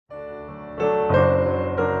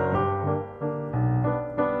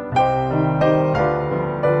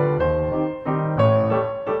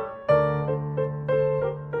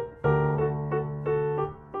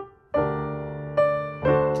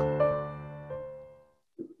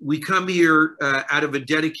we come here out of a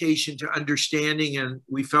dedication to understanding, and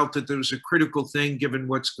we felt that there was a critical thing, given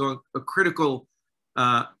a critical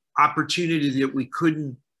opportunity that we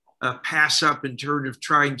couldn't pass up in terms of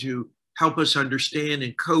trying to help us understand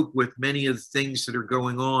and cope with many of the things that are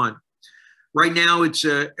going on. Right now, it's,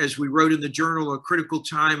 as we wrote in the journal, a critical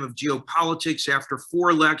time of geopolitics. After 4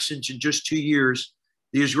 elections in just 2 years,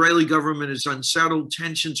 the Israeli government is unsettled.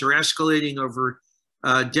 Tensions are escalating over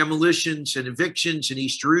demolitions and evictions in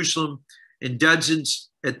East Jerusalem, and dozens,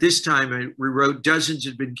 at this time, we wrote, dozens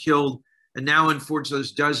had been killed, and now, unfortunately,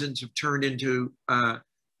 those dozens have turned into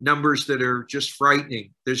numbers that are just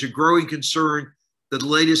frightening. There's a growing concern that the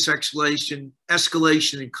latest escalation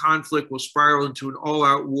and conflict will spiral into an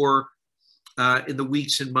all-out war in the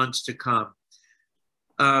weeks and months to come.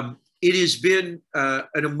 It has been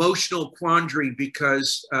an emotional quandary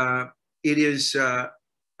because it is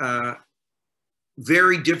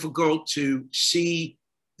very difficult to see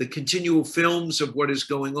the continual films of what is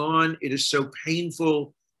going on. It is so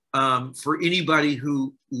painful for anybody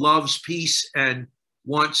who loves peace and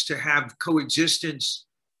wants to have coexistence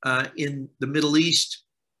in the Middle East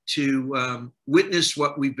to witness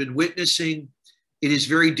what we've been witnessing. It is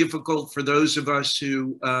very difficult for those of us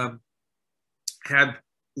who have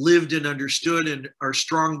lived and understood and are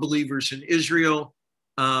strong believers in Israel.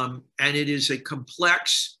 And it is a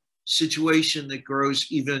complex situation that grows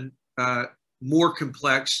even more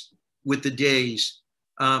complex with the days.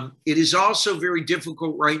 It is also very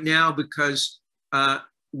difficult right now because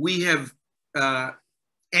we have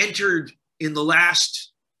entered in the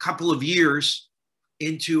last couple of years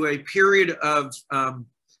into a period of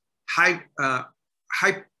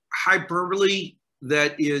hyperbole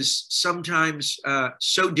that is sometimes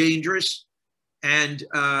so dangerous, and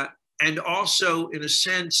also, in a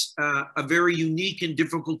sense, a very unique and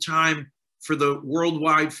difficult time for the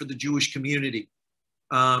worldwide, for the Jewish community.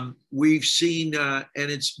 We've seen, and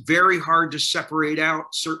it's very hard to separate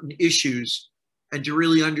out certain issues and to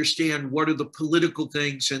really understand what are the political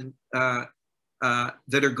things and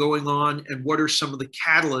that are going on, and what are some of the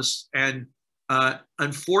catalysts. And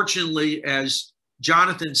unfortunately, as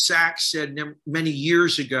Jonathan Sachs said many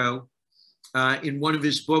years ago in one of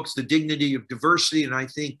his books, The Dignity of Diversity, and I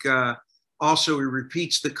think also he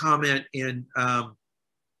repeats the comment in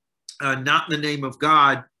Not in the Name of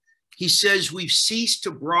God, he says, we've ceased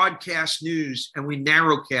to broadcast news and we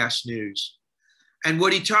narrowcast news. And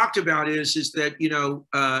what he talked about is that, you know,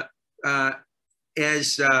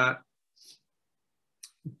 as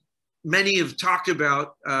many have talked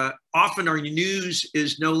about, often our news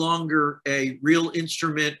is no longer a real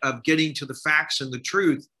instrument of getting to the facts and the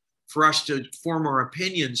truth for us to form our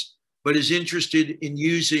opinions, but is interested in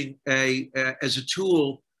using as a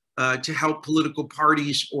tool to help political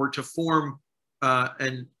parties or to form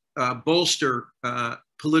and bolster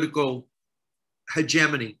political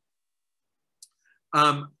hegemony.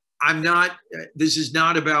 This is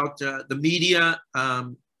not about the media.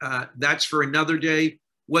 That's for another day.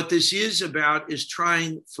 What this is about is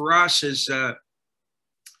trying for us as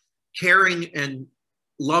caring and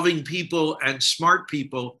loving people and smart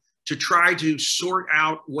people to try to sort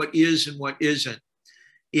out what is and what isn't.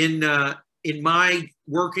 In my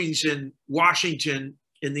workings in Washington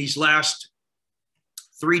in these last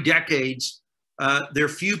 3 decades, there are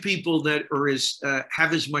few people that are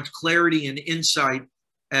have as much clarity and insight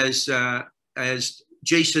as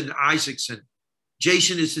Jason Isaacson.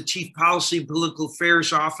 Jason is the Chief Policy and Political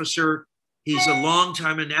Affairs Officer. He's a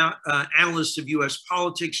longtime analyst of U.S.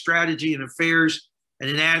 politics, strategy, and affairs, and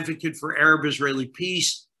an advocate for Arab-Israeli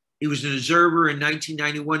peace. He was an observer in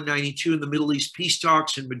 1991-92 in the Middle East peace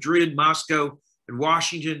talks in Madrid, Moscow, and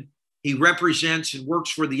Washington. He represents and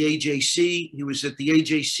works for the AJC. He was at the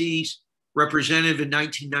AJC's representative in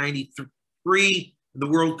 1993, the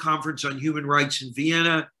World Conference on Human Rights in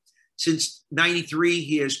Vienna. Since 93,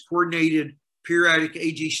 he has coordinated periodic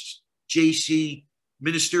AJC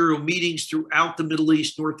ministerial meetings throughout the Middle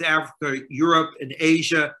East, North Africa, Europe, and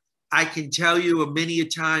Asia. I can tell you many a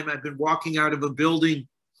time I've been walking out of a building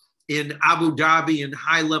in Abu Dhabi in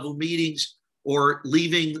high-level meetings, or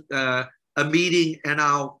leaving a meeting, and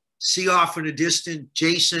I'll see off in a distance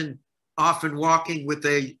Jason often walking with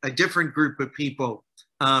a different group of people.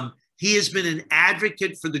 He has been an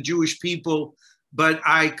advocate for the Jewish people, but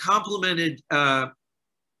I complimented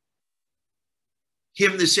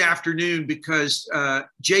him this afternoon because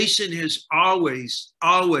Jason has always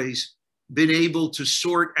been able to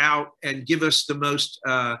sort out and give us the most,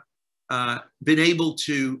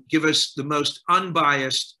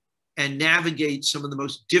 unbiased and navigate some of the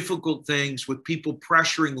most difficult things with people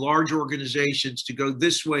pressuring large organizations to go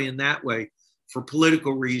this way and that way for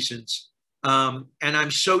political reasons. And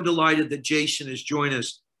I'm so delighted that Jason has joined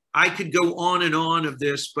us. I could go on and on of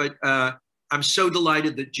this, but I'm so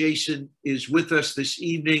delighted that Jason is with us this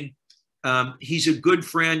evening. He's a good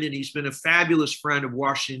friend, and he's been a fabulous friend of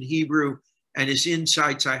Washington Hebrew, and his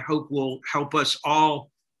insights, I hope, will help us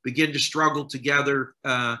all begin to struggle together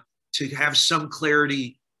to have some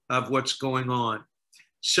clarity of what's going on.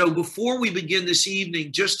 So before we begin this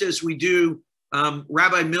evening, just as we do,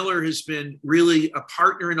 Rabbi Miller has been really a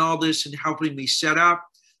partner in all this and helping me set up.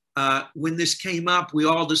 When this came up, we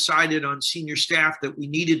all decided on senior staff that we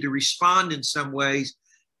needed to respond in some ways.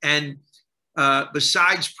 And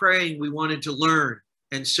besides praying, we wanted to learn.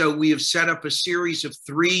 And so we have set up a series of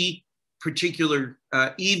 3 particular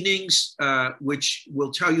evenings, which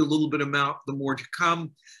will tell you a little bit about the more to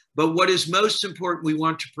come. But what is most important, we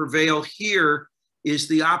want to prevail here, is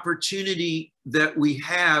the opportunity that we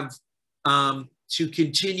have to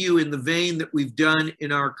continue in the vein that we've done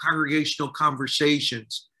in our congregational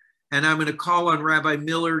conversations. And I'm going to call on Rabbi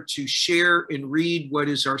Miller to share and read what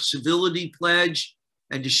is our civility pledge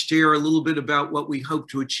and to share a little bit about what we hope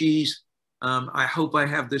to achieve. I hope I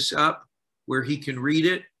have this up where he can read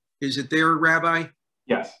it. Is it there, Rabbi?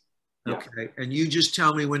 Yes. Okay. And you just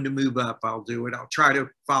tell me when to move up. I'll do it. I'll try to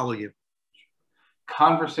follow you.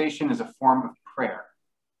 Conversation is a form of prayer.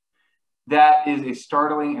 That is a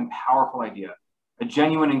startling and powerful idea. A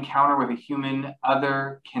genuine encounter with a human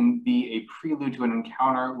other can be a prelude to an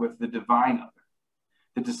encounter with the divine other.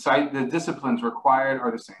 The disciplines required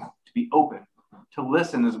are the same: to be open, to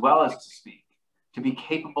listen as well as to speak, to be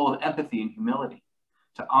capable of empathy and humility,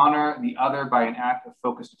 to honor the other by an act of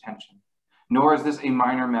focused attention. Nor is this a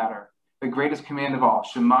minor matter. The greatest command of all,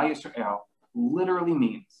 Shema Yisrael, literally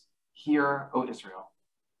means, hear, O Israel.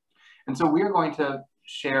 And so we are going to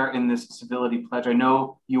share in this civility pledge. I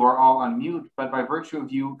know you are all on mute, but by virtue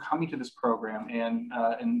of you coming to this program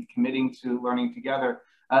and committing to learning together,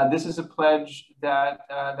 this is a pledge that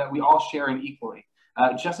we all share in equally.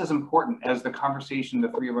 Just as important as the conversation the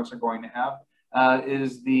 3 of us are going to have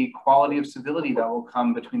is the quality of civility that will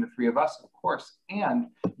come between the 3 of us, of course, and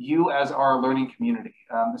you as our learning community,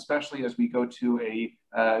 especially as we go to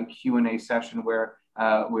a Q&A session where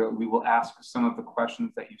we will ask some of the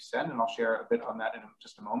questions that you send, and I'll share a bit on that in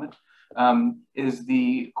just a moment, is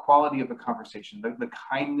the quality of the conversation, the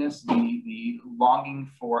kindness, the longing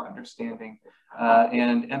for understanding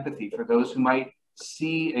and empathy for those who might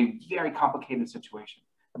see a very complicated situation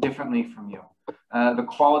differently from you. The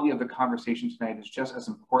quality of the conversation tonight is just as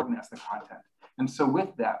important as the content. And so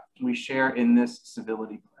with that, we share in this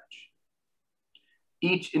civility pledge.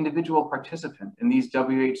 Each individual participant in these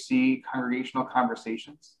WHC congregational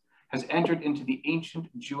conversations has entered into the ancient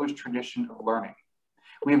Jewish tradition of learning.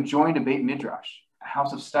 We have joined a Beit Midrash, a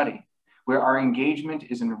house of study, where our engagement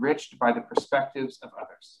is enriched by the perspectives of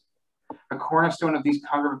others. A cornerstone of these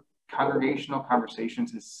congregational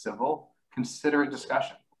conversations is civil, considerate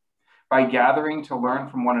discussion. By gathering to learn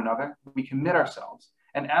from one another, we commit ourselves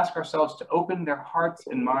and ask ourselves to open their hearts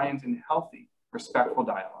and minds in healthy, respectful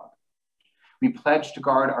dialogue. We pledge to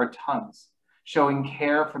guard our tongues, showing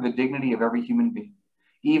care for the dignity of every human being,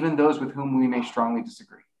 even those with whom we may strongly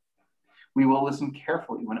disagree. We will listen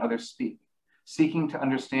carefully when others speak, seeking to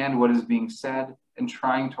understand what is being said and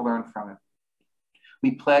trying to learn from it.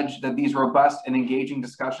 We pledge that these robust and engaging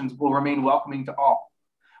discussions will remain welcoming to all.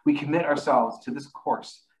 We commit ourselves to this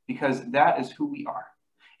course because that is who we are.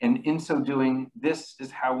 And in so doing, this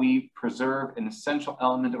is how we preserve an essential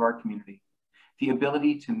element of our community, the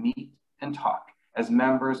ability to meet and talk as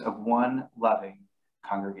members of one loving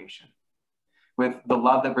congregation. With the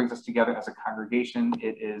love that brings us together as a congregation,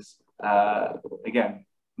 it is, again,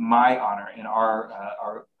 my honor and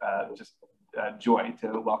our joy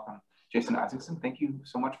to welcome Jason Isaacson. Thank you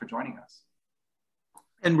so much for joining us.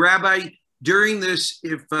 And Rabbi, during this,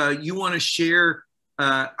 if you want to share,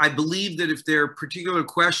 I believe that if there are particular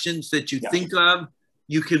questions that you think of,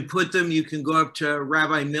 you can put them, you can go up to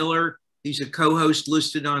Rabbi Miller. He's a co-host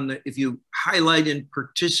listed on the, if you highlight in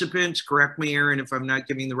participants, correct me, Aaron, if I'm not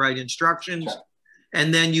giving the right instructions. Sure.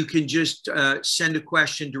 And then you can just send a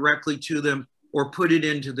question directly to them or put it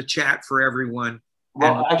into the chat for everyone.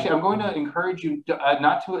 Well, actually, I'm going to encourage you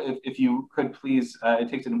not to, if you could please, it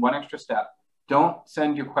takes in one extra step. Don't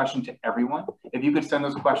send your question to everyone. If you could send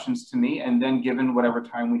those questions to me, and then given whatever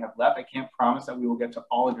time we have left, I can't promise that we will get to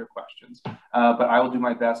all of your questions, but I will do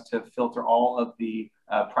my best to filter all of the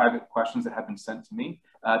private questions that have been sent to me.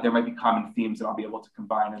 There might be common themes that I'll be able to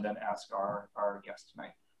combine and then ask our guest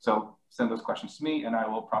tonight. So send those questions to me, and I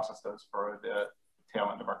will process those for the tail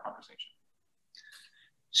end of our conversation.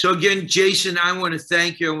 So again, Jason, I want to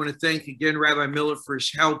thank you. I want to thank again Rabbi Miller for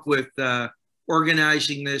his help with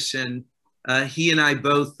organizing this. And He and I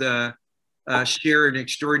both share an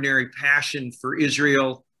extraordinary passion for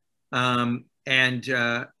Israel, and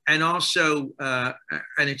also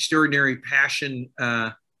an extraordinary passion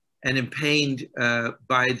and pained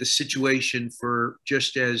by the situation for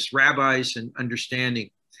just as rabbis and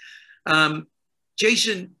understanding.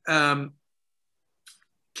 Jason, can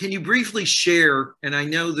you briefly share, and I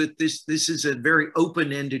know that this is a very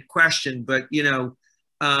open-ended question, but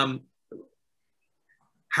how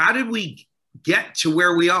did we get to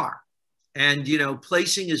where we are? And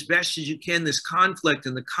placing as best as you can this conflict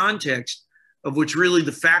in the context of what's really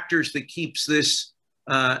the factors that keeps this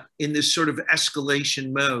in this sort of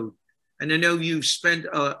escalation mode. And I know you've spent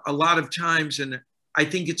a lot of times, and I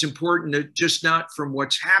think it's important to just not from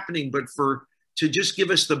what's happening, but to just give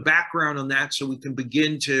us the background on that so we can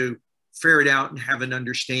begin to ferret out and have an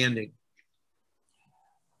understanding.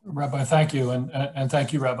 Rabbi, thank you. And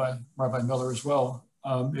thank you, Rabbi Miller, as well.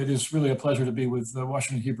 It is really a pleasure to be with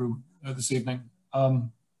Washington Hebrew this evening. It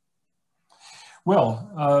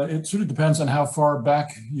sort of depends on how far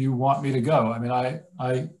back you want me to go. I mean, I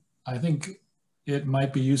think it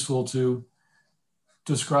might be useful to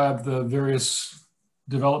describe the various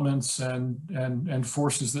developments and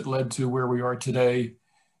forces that led to where we are today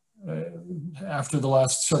after the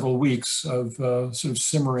last several weeks of sort of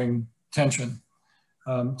simmering tension.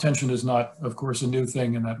 Tension is not, of course, a new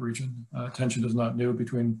thing in that region. Tension is not new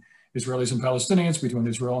between Israelis and Palestinians, between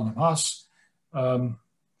Israel and Hamas.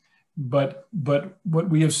 But what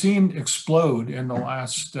we have seen explode in the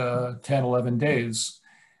last 10, 11 days,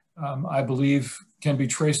 I believe can be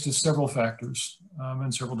traced to several factors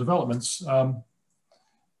and several developments.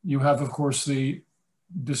 You have, of course, the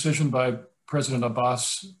decision by President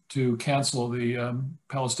Abbas to cancel the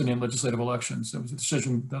Palestinian legislative elections. It was a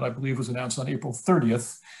decision that I believe was announced on April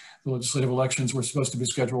 30th. The legislative elections were supposed to be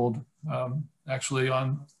scheduled actually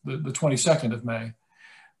on the 22nd of May.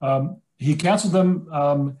 He canceled them,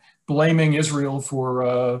 blaming Israel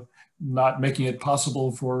for not making it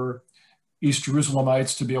possible for East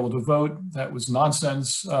Jerusalemites to be able to vote. That was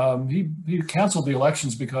nonsense. He canceled the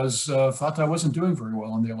elections because Fatah wasn't doing very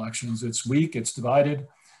well in the elections. It's weak, it's divided,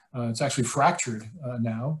 it's actually fractured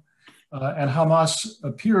now. And Hamas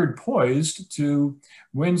appeared poised to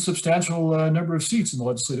win substantial number of seats in the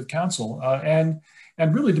Legislative Council and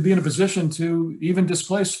really to be in a position to even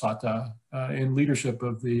displace Fatah in leadership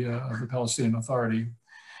of the Palestinian Authority.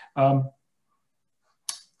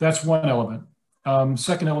 That's one element.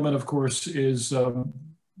 Second element, of course, is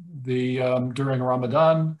during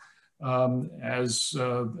Ramadan, as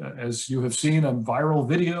you have seen on viral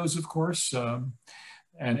videos, of course,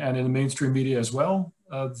 and in the mainstream media as well,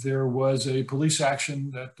 there was a police action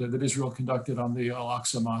that Israel conducted on the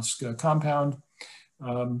Al-Aqsa Mosque compound.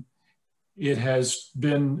 It has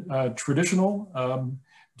been traditional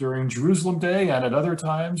during Jerusalem Day and at other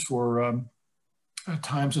times for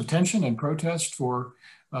times of tension and protest for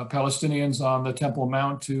Palestinians on the Temple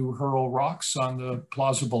Mount to hurl rocks on the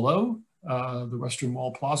plaza below, the Western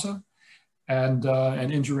Wall Plaza, and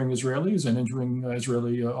injuring Israelis and injuring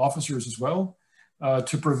Israeli officers as well.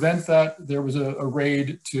 To prevent that, there was a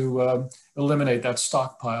raid to eliminate that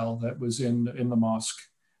stockpile that was in the mosque.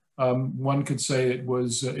 One could say it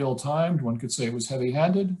was ill-timed, one could say it was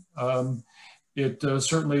heavy-handed. It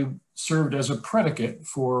certainly served as a predicate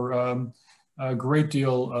for a great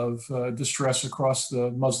deal of distress across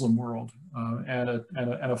the Muslim world and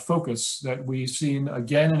a focus that we've seen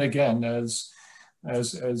again and again as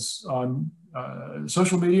on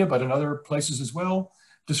social media, but in other places as well,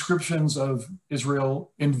 descriptions of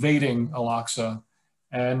Israel invading Al-Aqsa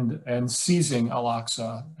and seizing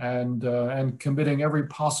Al-Aqsa and committing every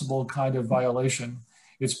possible kind of violation.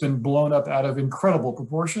 It's been blown up out of incredible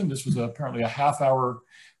proportion. This was apparently a half-hour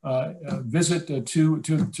visit to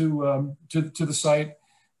the site,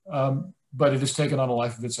 but it has taken on a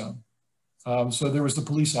life of its own. So there was the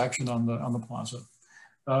police action on the plaza.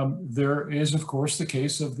 There is, of course, the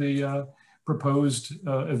case of the proposed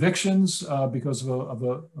evictions because of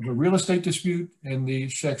a real estate dispute in the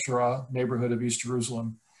Sheikh Jarrah neighborhood of East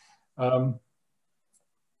Jerusalem.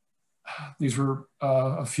 These were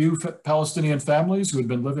a few Palestinian families who had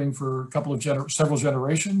been living for several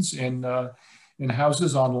generations in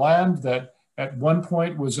houses on land that at one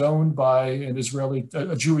point was owned by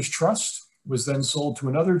a Jewish trust, was then sold to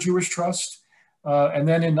another Jewish trust. And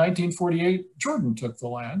then in 1948, Jordan took the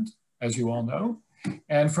land, as you all know.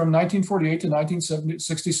 And from 1948 to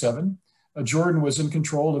 1967, Jordan was in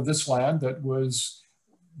control of this land that was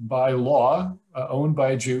by law owned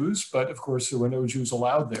by Jews, but of course there were no Jews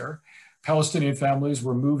allowed there. Palestinian families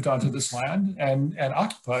were moved onto this land and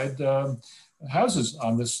occupied houses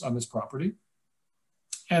on this property.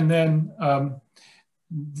 And then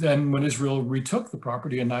when Israel retook the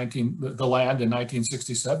property in the land in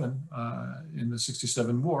 1967, in the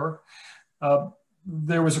 67 war,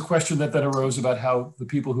 there was a question that then arose about how the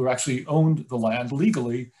people who actually owned the land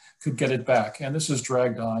legally could get it back. And this has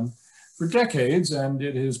dragged on for decades, and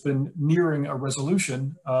it has been nearing a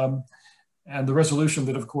resolution. And the resolution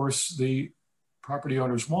that, of course, the property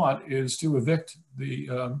owners want is to evict the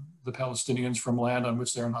Palestinians from land on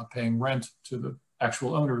which they're not paying rent to the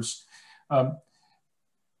actual owners.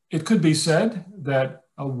 It could be said that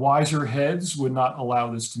wiser heads would not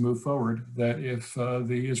allow this to move forward, that if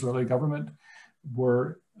the Israeli government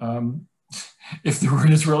were, if there were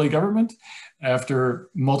an Israeli government after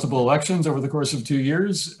multiple elections over the course of 2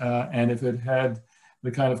 years, and if it had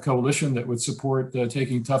the kind of coalition that would support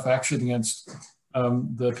taking tough action against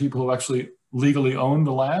the people who actually legally own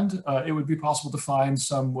the land, it would be possible to find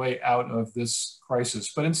some way out of this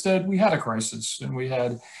crisis. But instead, we had a crisis, and we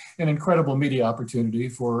had an incredible media opportunity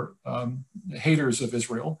for haters of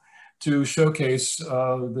Israel to showcase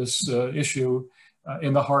this issue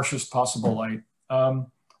in the harshest possible light.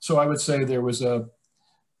 So I would say there was a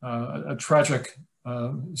tragic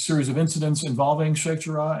series of incidents involving Sheikh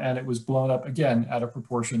Jarrah, and it was blown up again out of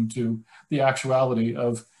proportion to the actuality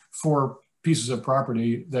of 4 pieces of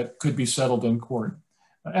property that could be settled in court.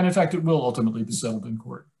 And in fact, it will ultimately be settled in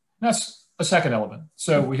court. That's a second element.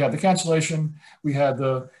 So we had the cancellation, we had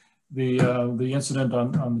the incident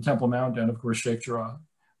on the Temple Mount, and of course, Sheikh Jarrah.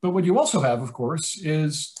 But what you also have, of course,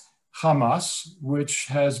 is Hamas, which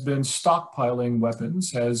has been stockpiling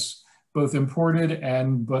weapons, has both imported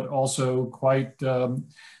and but also quite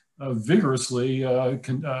vigorously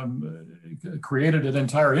created an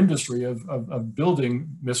entire industry of building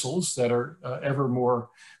missiles that are ever more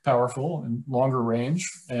powerful and longer range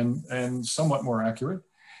and somewhat more accurate.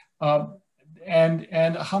 And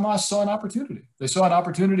Hamas saw an opportunity. They saw an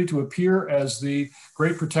opportunity to appear as the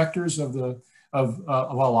great protectors of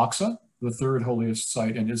Al-Aqsa, the 3rd holiest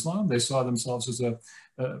site in Islam. They saw themselves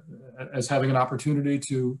as having an opportunity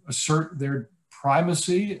to assert their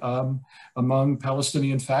primacy among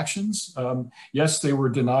Palestinian factions. Yes, they were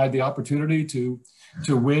denied the opportunity to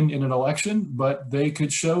win in an election, but they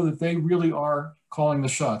could show that they really are calling the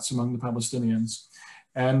shots among the Palestinians.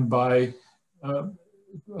 And by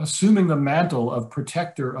assuming the mantle of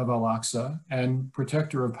protector of Al-Aqsa and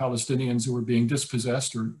protector of Palestinians who were being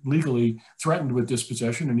dispossessed or legally threatened with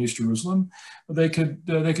dispossession in East Jerusalem, they could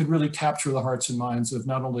really capture the hearts and minds of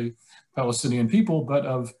not only Palestinian people, but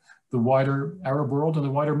of the wider Arab world and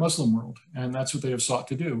the wider Muslim world. And that's what they have sought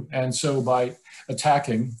to do. And so by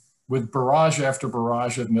attacking with barrage after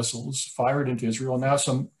barrage of missiles fired into Israel, now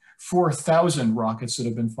some 4,000 rockets that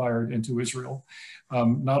have been fired into Israel.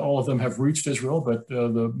 Not all of them have reached Israel, but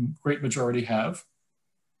the great majority have.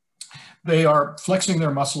 They are flexing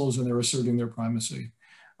their muscles and they're asserting their primacy.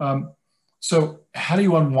 So how do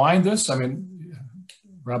you unwind this? I mean,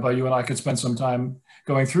 Rabbi, you and I could spend some time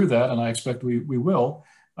going through that, and I expect we will.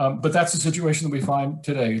 But that's the situation that we find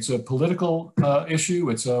today. It's a political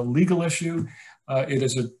issue. It's a legal issue. It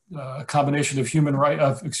is a combination of human right,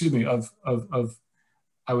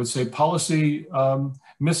 I would say policy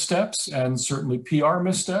missteps and certainly PR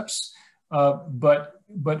missteps. But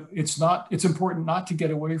it's important not to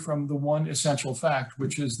get away from the one essential fact,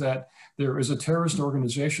 which is that there is a terrorist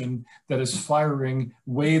organization that is firing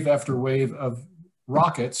wave after wave of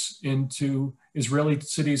rockets into Israeli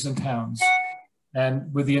cities and towns,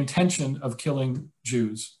 and with the intention of killing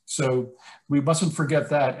Jews. So we mustn't forget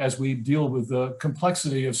that as we deal with the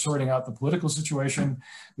complexity of sorting out the political situation,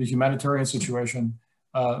 the humanitarian situation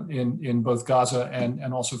in both Gaza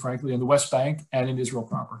and also, frankly, in the West Bank and in Israel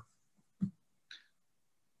proper.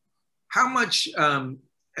 How much, and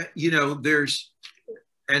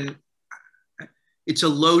it's a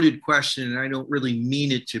loaded question, and I don't really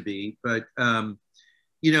mean it to be, but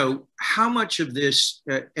how much of this,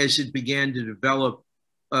 as it began to develop,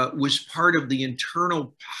 was part of the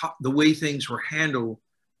the way things were handled,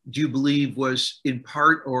 do you believe was in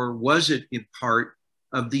part, or was it in part,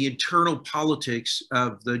 of the internal politics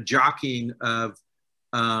of the jockeying of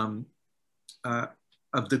the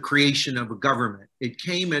creation of a government? It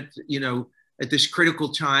came at this critical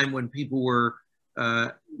time when people were,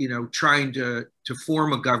 trying to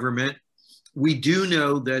form a government. We do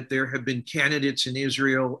know that there have been candidates in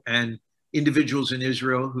Israel and individuals in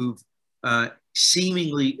Israel who've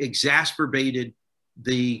seemingly exacerbated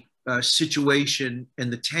the situation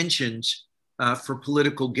and the tensions for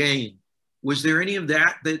political gain. Was there any of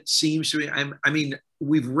that seems to be, I mean,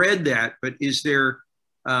 we've read that, but is there,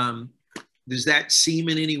 does that seem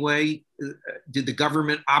in any way, did the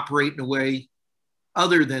government operate in a way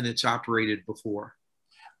other than it's operated before?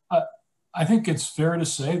 I think it's fair to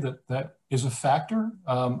say that that is a factor.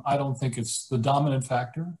 I don't think it's the dominant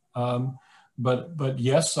factor, but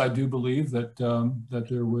yes, I do believe that that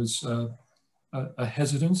there was a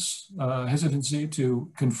hesitancy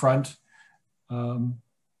to confront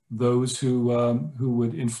those who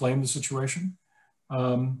would inflame the situation.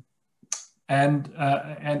 And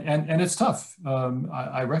it's tough.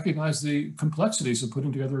 I recognize the complexities of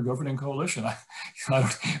putting together a governing coalition.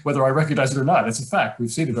 Whether I recognize it or not, it's a fact.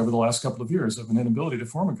 We've seen it over the last couple of years of an inability to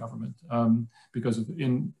form a government because of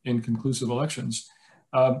inconclusive elections.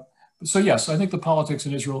 So yes, I think the politics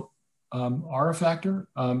in Israel are a factor,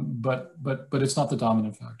 but it's not the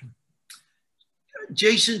dominant factor.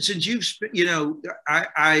 Jason, since you've,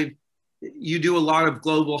 you do a lot of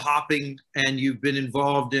global hopping and you've been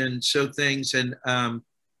involved in things. And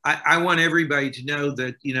I want everybody to know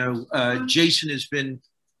that, Jason has been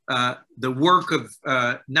the work of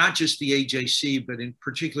not just the AJC, but in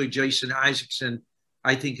particular, Jason Isaacson,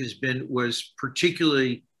 I think was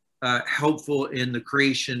particularly helpful in the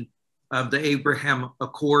creation of the Abraham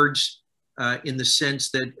Accords in the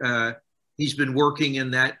sense that he's been working in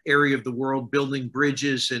that area of the world, building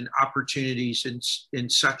bridges and opportunities in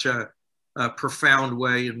such a profound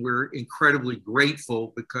way. And we're incredibly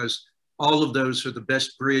grateful because all of those are the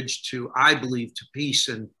best bridge to, I believe, to peace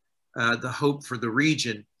and the hope for the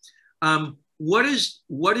region. What is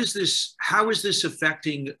this? How is this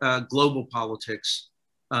affecting global politics?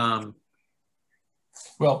 Well,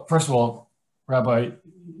 first of all, Rabbi,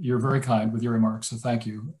 you're very kind with your remarks, so thank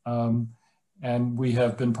you. And we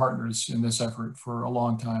have been partners in this effort for a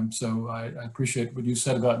long time. So I appreciate what you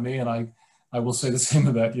said about me, and I will say the same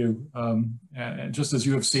about you. And just as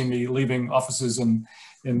you have seen me leaving offices in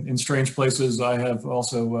strange places, I have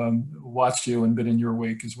also watched you and been in your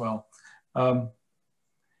wake as well.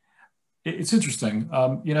 It's interesting.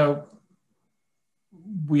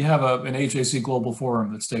 We have an AJC Global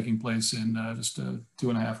Forum that's taking place in just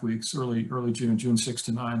 2.5 weeks, early June, June 6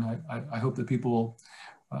 to 9. I hope that people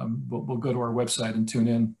will go to our website and tune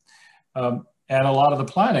in. And a lot of the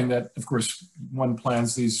planning that, of course, one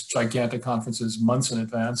plans these gigantic conferences months in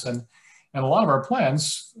advance. And a lot of our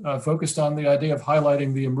plans focused on the idea of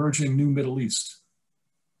highlighting the emerging new Middle East.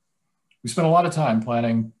 We spent a lot of time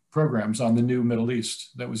planning programs on the new Middle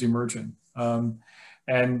East that was emerging.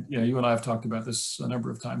 And you and I have talked about this a number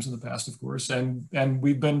of times in the past, of course, and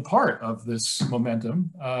we've been part of this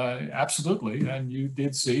momentum, absolutely. And you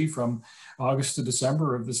did see from August to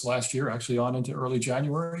December of this last year, actually on into early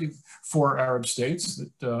January, 4 Arab states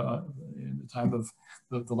that in the time of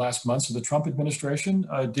the last months of the Trump administration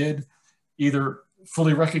did either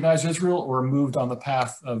fully recognize Israel or moved on the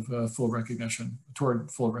path of full recognition,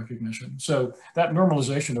 toward full recognition. So that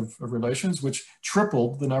normalization of relations, which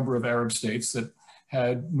tripled the number of Arab states that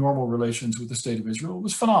had normal relations with the state of Israel,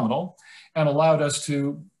 was phenomenal and allowed us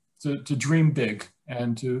to dream big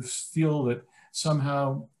and to feel that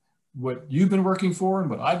somehow what you've been working for and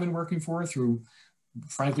what I've been working for through,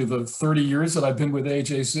 frankly, the 30 years that I've been with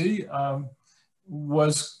AJC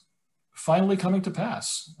was finally coming to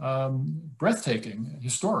pass. Breathtaking,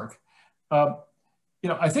 historic.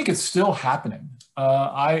 I think it's still happening.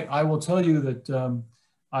 I will tell you that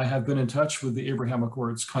I have been in touch with the Abraham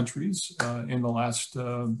Accords countries in the last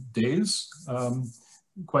days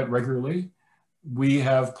quite regularly. We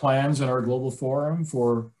have plans in our global forum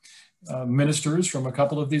for ministers from a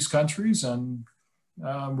couple of these countries, and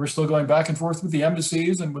we're still going back and forth with the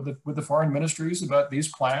embassies and with the foreign ministries about these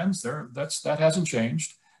plans. That hasn't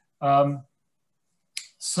changed.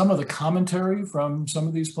 Some of the commentary from some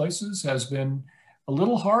of these places has been a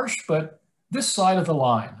little harsh, but this side of the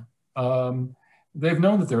line, they've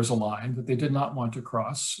known that there's a line that they did not want to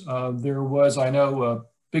cross. There was, I know, a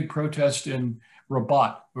big protest in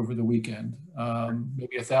Rabat over the weekend,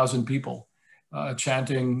 maybe 1,000 people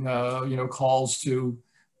chanting, calls to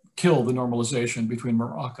kill the normalization between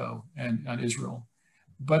Morocco and Israel.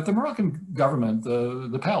 But the Moroccan government,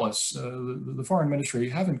 the palace, the foreign ministry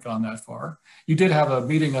haven't gone that far. You did have a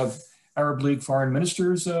meeting of Arab League foreign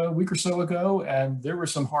ministers a week or so ago, and there were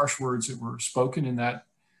some harsh words that were spoken in that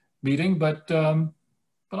meeting, but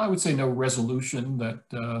I would say no resolution that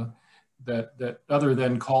other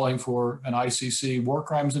than calling for an ICC war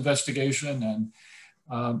crimes investigation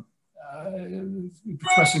and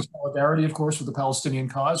expressing solidarity, of course, with the Palestinian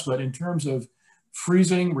cause. But in terms of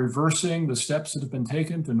freezing, reversing the steps that have been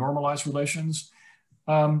taken to normalize relations,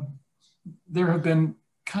 there have been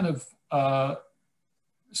kind of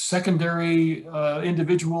secondary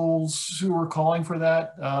individuals who are calling for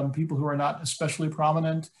that, people who are not especially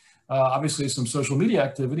prominent. Obviously some social media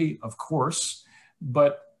activity, of course,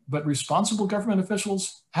 but responsible government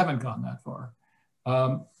officials haven't gone that far.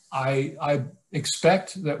 I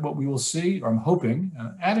expect that what we will see, or I'm hoping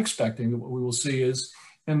and expecting that what we will see is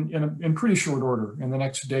in pretty short order, in the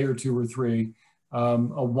next day or two or three,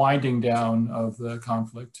 a winding down of the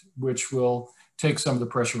conflict, which will take some of the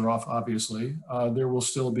pressure off, obviously. There will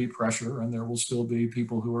still be pressure, and there will still be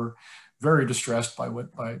people who are very distressed by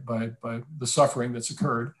the suffering that's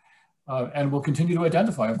occurred, and will continue to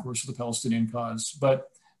identify, of course, with the Palestinian cause. But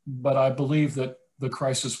I believe that the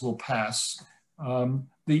crisis will pass.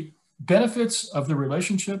 The benefits of the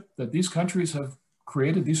relationship that these countries have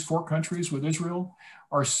created, these four countries with Israel,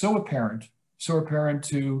 are so apparent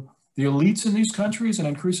to the elites in these countries, and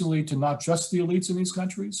increasingly to not just the elites in these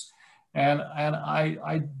countries. And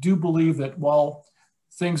I do believe that while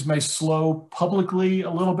things may slow publicly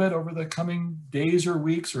a little bit over the coming days or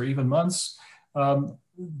weeks or even months,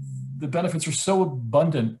 the benefits are so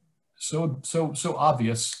abundant, so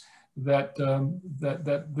obvious, that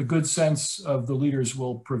that the good sense of the leaders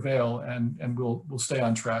will prevail, and will stay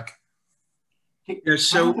on track. Yeah,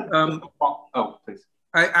 so oh, please.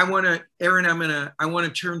 I want to, Aaron, I want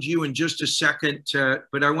to turn to you in just a second,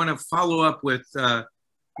 but I want to follow up with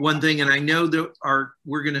one thing, and I know that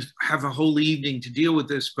we're going to have a whole evening to deal with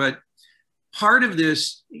this, but part of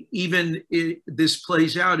this, this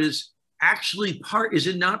plays out, is actually is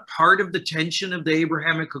it not part of the tension of the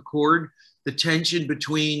Abrahamic Accord, the tension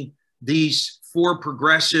between these four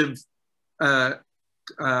progressive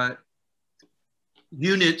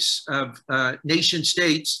units of nation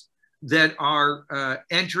states that are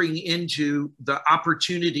entering into the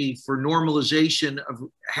opportunity for normalization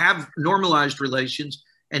have normalized relations,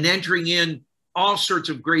 and entering in all sorts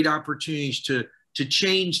of great opportunities to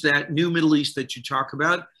change that new Middle East that you talk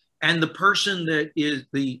about. And the person that is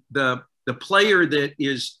the player that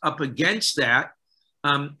is up against that,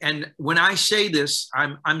 and when I say this,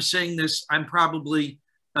 I'm saying this, I'm probably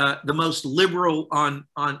the most liberal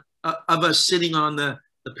of us sitting on the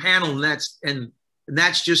panel, and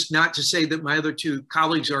that's just not to say that my other two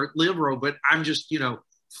colleagues aren't liberal, but I'm just,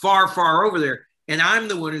 far over there. And I'm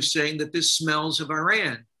the one who's saying that this smells of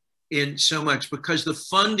Iran in so much, because the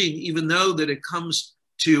funding, even though that it comes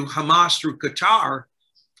to Hamas through Qatar,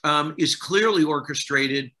 is clearly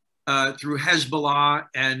orchestrated through Hezbollah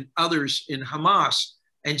and others in Hamas.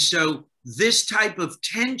 And so this type of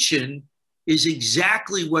tension is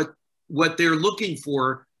exactly what they're looking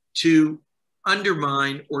for, to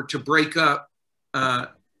undermine or to break up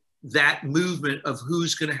that movement of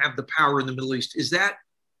who's going to have the power in the Middle East. Is that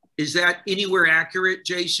anywhere accurate,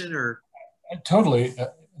 Jason? Or totally,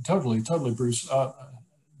 Bruce.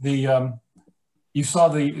 You saw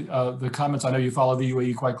the comments. I know you follow the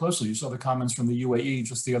UAE quite closely. You saw the comments from the UAE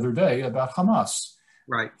just the other day about Hamas.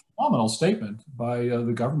 Right. Phenomenal statement by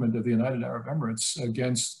the government of the United Arab Emirates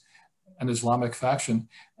against an Islamic faction.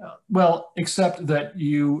 Well, except that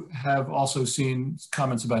you have also seen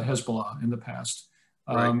comments about Hezbollah in the past,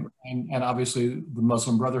 right. and obviously the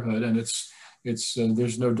Muslim Brotherhood. And it's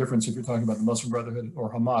there's no difference if you're talking about the Muslim Brotherhood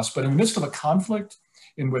or Hamas. But in the midst of a conflict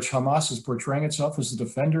in which Hamas is portraying itself as the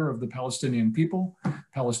defender of the Palestinian people,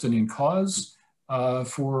 Palestinian cause,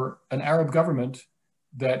 for an Arab government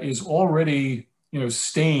that is already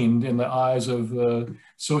stained in the eyes of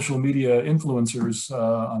social media influencers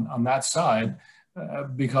on that side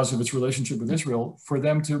because of its relationship with Israel, for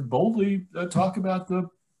them to boldly talk about the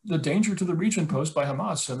danger to the region posed by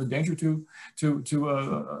Hamas, and the danger to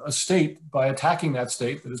a state by attacking that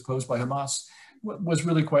state that is posed by Hamas, was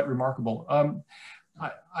really quite remarkable.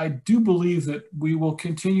 I do believe that we will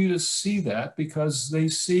continue to see that, because they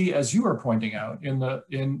see, as you are pointing out, in the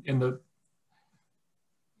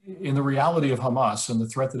reality of Hamas and the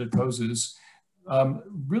threat that it poses,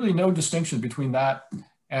 really no distinction between that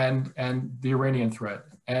and the Iranian threat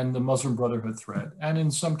and the Muslim Brotherhood threat, and in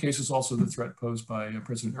some cases also the threat posed by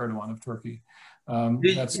President Erdogan of Turkey.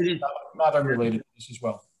 That's not unrelated to this as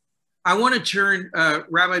well. I want to turn,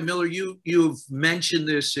 Rabbi Miller, you've mentioned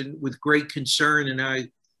this with great concern, and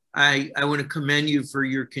I want to commend you for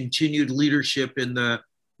your continued leadership in the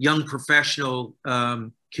young professional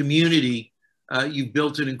community. You've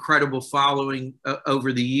built an incredible following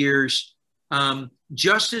over the years.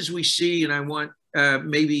 Just as we see, and I want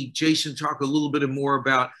maybe Jason talk a little bit more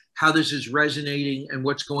about how this is resonating and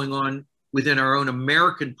what's going on within our own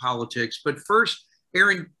American politics. But first,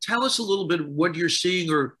 Aaron, tell us a little bit of what you're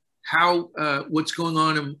seeing, or how what's going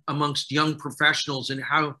on amongst young professionals, and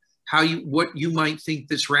what you might think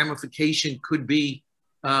this ramification could be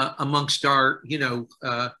amongst our,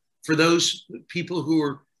 for those people who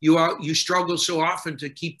are, you struggle so often to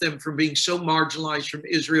keep them from being so marginalized from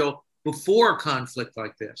Israel before a conflict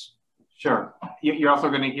like this. Sure. You're also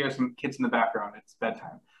going to hear some kids in the background. It's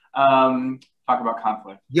bedtime. talk about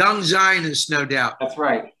conflict. Young Zionists, no doubt. That's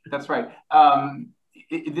right. That's right.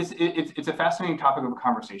 It's a fascinating topic of a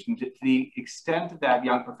conversation. To the extent that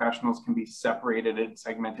young professionals can be separated and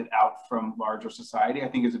segmented out from larger society, I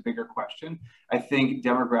think is a bigger question. I think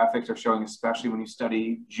demographics are showing, especially when you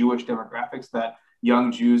study Jewish demographics, that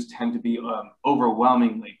young Jews tend to be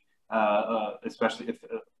overwhelmingly, especially if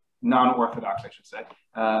non-Orthodox, I should say,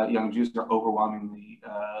 young Jews are overwhelmingly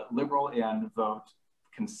liberal and vote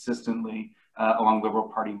consistently along liberal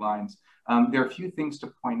party lines. There are a few things to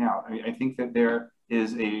point out. I think that there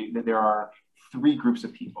are three groups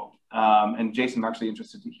of people, and Jason, I'm actually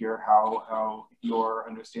interested to hear how your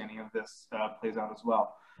understanding of this plays out as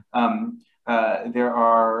well. There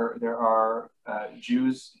are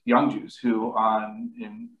Jews, young Jews, who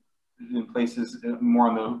in places more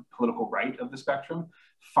on the political right of the spectrum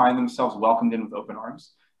find themselves welcomed in with open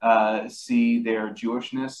arms, see their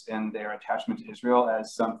Jewishness and their attachment to Israel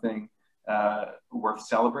as something worth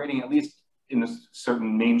celebrating, at least in a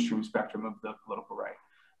certain mainstream spectrum of the political right.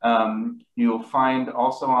 You'll find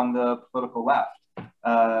also on the political left,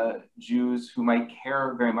 Jews who might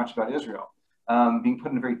care very much about Israel, being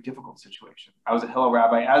put in a very difficult situation. I was a Hillel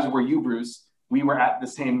rabbi, as were you, Bruce. We were at the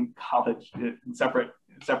same college in separate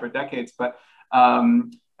decades, but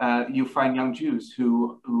you find young Jews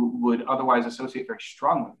who would otherwise associate very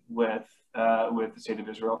strongly with the state of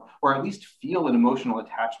Israel, or at least feel an emotional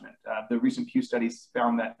attachment. The recent Pew studies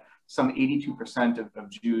found that some 82% of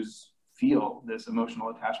Jews feel this emotional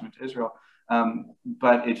attachment to Israel,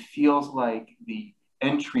 but it feels like the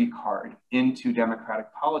entry card into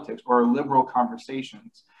democratic politics or liberal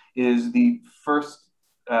conversations is the first,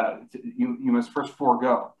 you must first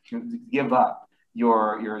forego, give up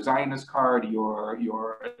your Zionist card,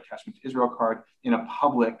 your attachment to Israel card in a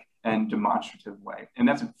public and demonstrative way. And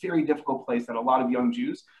that's a very difficult place that a lot of young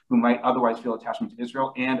Jews who might otherwise feel attachment to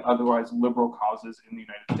Israel and otherwise liberal causes in the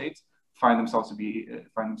United States find themselves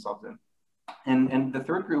in. And the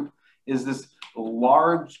third group is this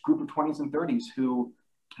large group of 20s and 30s who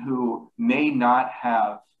may not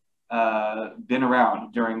have been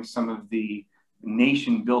around during some of the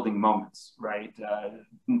nation building moments, right?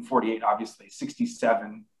 In 48, obviously,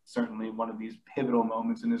 67, certainly one of these pivotal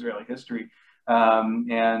moments in Israeli history.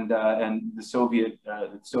 And the Soviet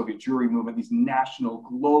Jewry movement, these national,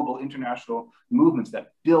 global, international movements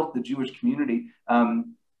that built the Jewish community,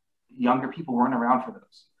 younger people weren't around for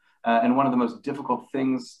those. And one of the most difficult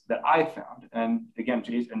things that I found, and again,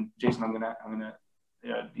 Jason, I'm gonna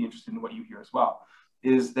be interested in what you hear as well,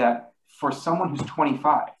 is that for someone who's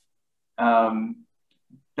 25,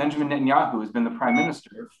 Benjamin Netanyahu has been the prime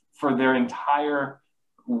minister for their entire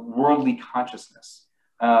worldly consciousness.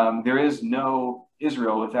 There is no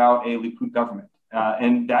Israel without a Likud government.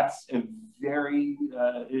 And that's a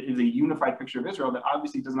unified picture of Israel that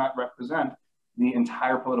obviously does not represent the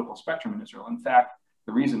entire political spectrum in Israel. In fact,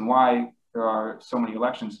 the reason why there are so many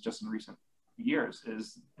elections just in recent years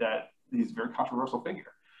is that he's a very controversial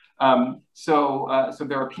figure. So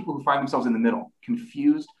there are people who find themselves in the middle,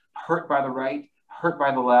 confused, hurt by the right, hurt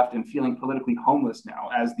by the left, and feeling politically homeless now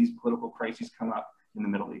as these political crises come up in the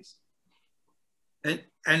Middle East.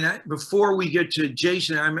 And before we get to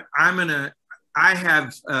Jason, I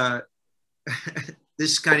have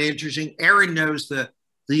this is kind of interesting. Aaron knows the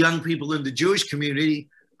young people in the Jewish community.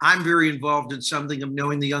 I'm very involved in something of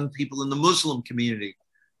knowing the young people in the Muslim community.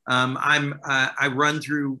 I run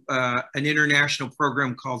through an international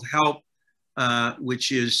program called HELP,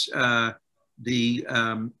 which is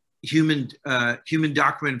the human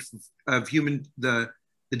document of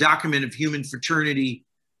the document of human fraternity,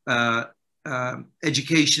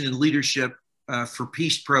 education and leadership for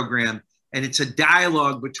peace program. And it's a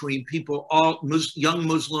dialogue between people, young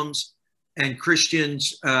Muslims and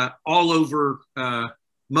Christians all over,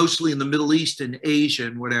 mostly in the Middle East and Asia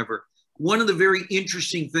and whatever. One of the very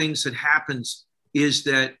interesting things that happens is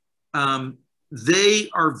that they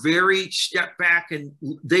are very step back and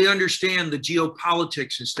they understand the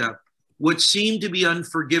geopolitics and stuff. What seemed to be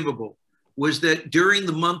unforgivable was that during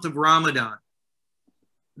the month of Ramadan,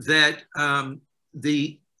 that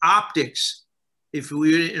the optics, if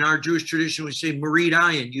we in our Jewish tradition we say marid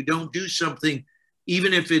ayin, you don't do something,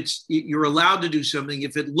 even if you're allowed to do something,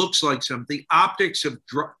 if it looks like something. Optics of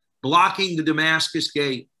blocking the Damascus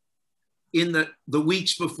gate in the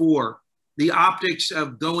weeks before, the optics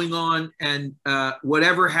of going on and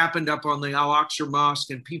whatever happened up on the Al-Aqsa Mosque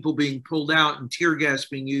and people being pulled out and tear gas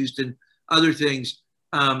being used and other things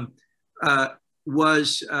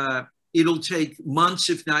it'll take months,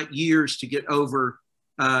 if not years, to get over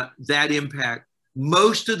that impact.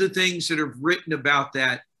 Most of the things that are written about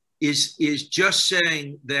that is just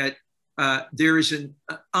saying that there is an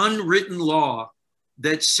unwritten law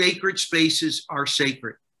that sacred spaces are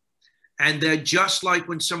sacred. And that just like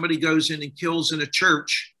when somebody goes in and kills in a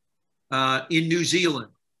church in New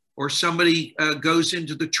Zealand, or somebody goes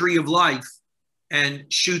into the Tree of Life and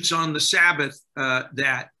shoots on the Sabbath,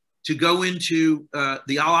 that to go into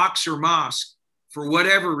the Al-Aqsa Mosque for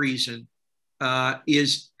whatever reason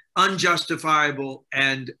is unjustifiable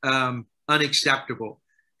and unacceptable.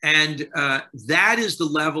 And that is the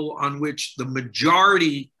level on which the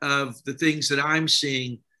majority of the things that I'm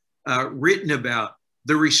seeing written about,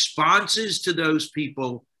 the responses to those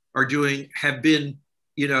people have been,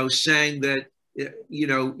 saying that,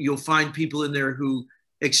 you'll find people in there who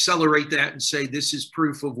accelerate that and say, this is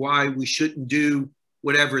proof of why we shouldn't do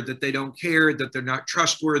whatever, that they don't care, that they're not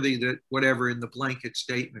trustworthy, that whatever, in the blanket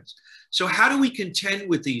statements. So how do we contend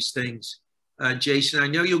with these things, Jason? I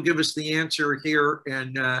know you'll give us the answer here,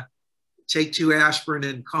 and take 2 aspirin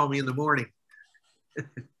and call me in the morning.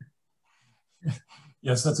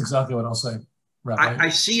 Yes, that's exactly what I'll say, Rabbi. I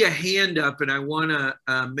see a hand up, and I want to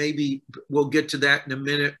maybe we'll get to that in a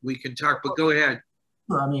minute. We can talk, but go ahead.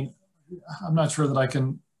 Sure. I mean, I'm not sure that I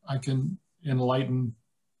can enlighten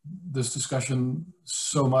this discussion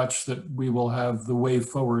so much that we will have the way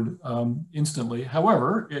forward instantly.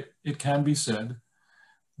 However, it can be said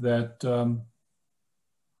that the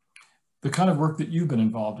kind of work that you've been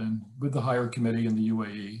involved in with the Higher Committee in the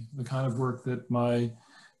UAE, the kind of work that my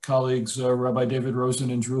colleagues, Rabbi David Rosen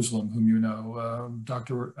in Jerusalem, whom you know,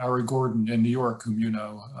 Dr. Ari Gordon in New York, whom you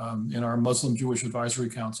know, in our Muslim Jewish Advisory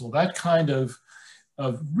Council, that kind of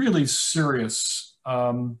really serious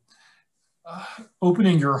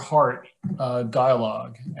opening your heart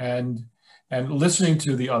dialogue and listening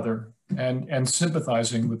to the other and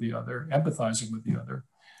sympathizing with the other, empathizing with the other,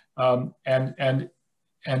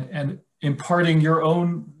 and imparting your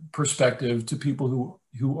own perspective to people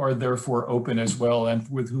who are therefore open as well and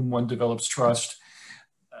with whom one develops trust.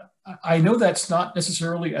 I know that's not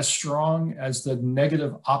necessarily as strong as the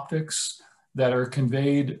negative optics that are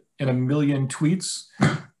conveyed in a million tweets.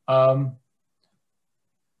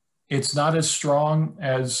 It's not as strong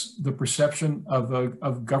as the perception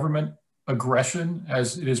of government aggression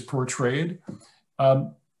as it is portrayed.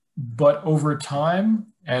 But over time,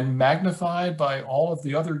 and magnified by all of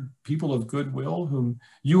the other people of goodwill whom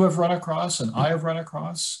you have run across and I have run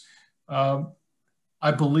across,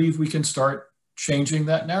 I believe we can start changing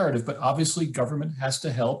that narrative. But obviously government has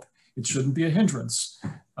to help. It shouldn't be a hindrance.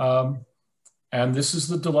 And this is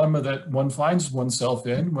the dilemma that one finds oneself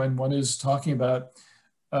in when one is talking about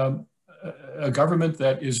a government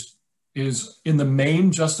that is in the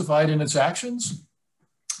main justified in its actions,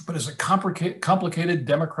 but is a complicated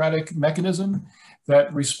democratic mechanism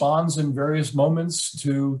that responds in various moments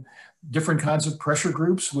to different kinds of pressure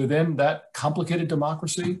groups within that complicated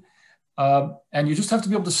democracy. And you just have to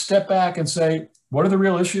be able to step back and say, what are the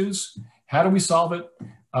real issues? How do we solve it?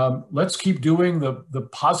 Let's keep doing the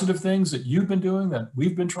positive things that you've been doing, that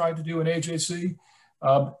we've been trying to do in AJC.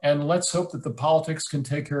 And let's hope that the politics can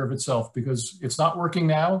take care of itself, because it's not working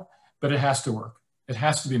now, but it has to work. It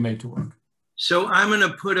has to be made to work. So I'm going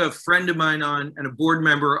to put a friend of mine on and a board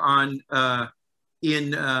member on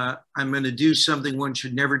I'm going to do something one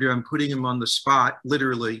should never do. I'm putting him on the spot,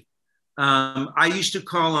 literally. I used to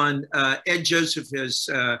call on Ed Joseph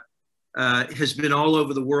has been all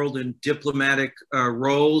over the world in diplomatic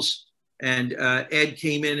roles. And Ed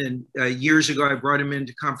came in, and years ago, I brought him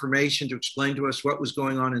into confirmation to explain to us what was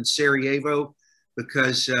going on in Sarajevo,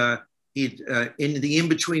 because he'd in the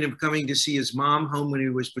in-between of coming to see his mom home when he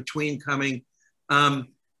was between coming.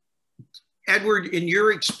 Edward, in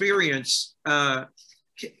your experience, how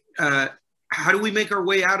do we make our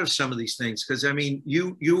way out of some of these things? Because I mean,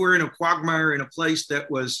 you were in a quagmire in a place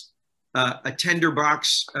that was a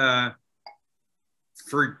tinderbox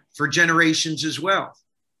for generations as well.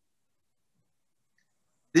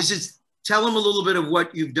 Tell them a little bit of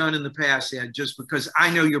what you've done in the past, Ed, just because I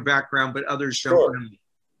know your background, but others don't know.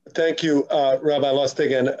 Thank you, Rabbi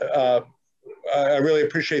Lustig, and I really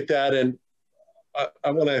appreciate that. And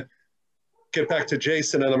I want to get back to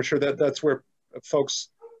Jason, and I'm sure that's where folks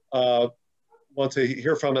want to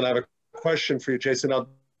hear from. And I have a question for you, Jason.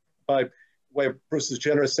 By way of Bruce's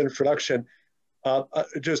generous introduction,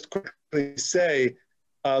 just quickly say,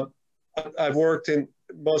 I've worked in,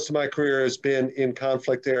 most of my career has been in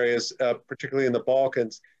conflict areas, particularly in the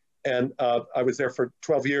Balkans. And I was there for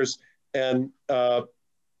 12 years. And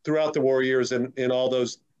throughout the war years in all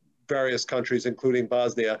those various countries, including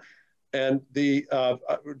Bosnia. And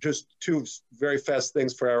just 2 very fast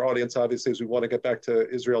things for our audience, obviously, as we want to get back to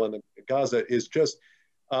Israel and Gaza, is just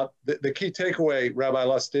the key takeaway, Rabbi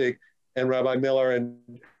Lustig, and Rabbi Miller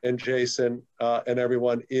and Jason and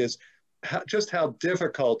everyone is just how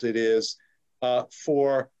difficult it is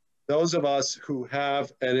for those of us who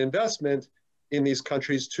have an investment in these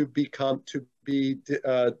countries to be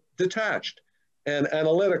detached and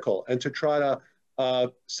analytical, and to try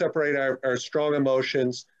to separate our strong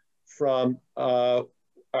emotions from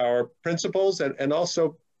our principles and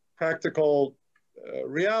also practical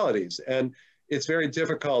realities. And it's very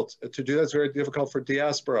difficult to do that. It's very difficult for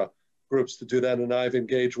diaspora groups to do that. And I've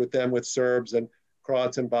engaged with them, with Serbs and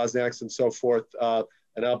Croats and Bosniaks and so forth,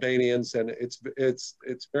 and Albanians. And it's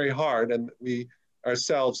very hard. And we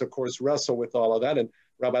ourselves, of course, wrestle with all of that. And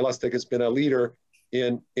Rabbi Lustig has been a leader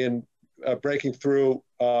in breaking through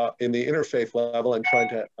in the interfaith level and trying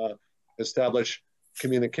to establish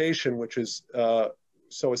communication, which is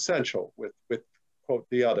so essential with quote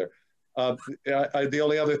the other. The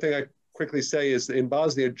only other thing I quickly say is in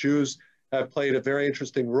Bosnia, Jews have played a very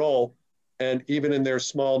interesting role, and even in their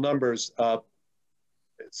small numbers,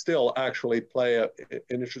 still actually play an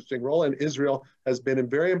interesting role. And Israel has been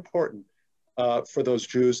very important for those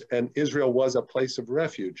Jews, and Israel was a place of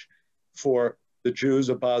refuge for the Jews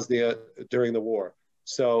of Bosnia during the war.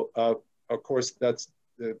 So, of course, that's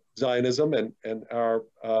the Zionism and our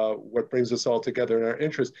what brings us all together in our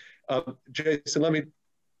interest. Jason, let me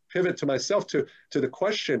pivot to myself to the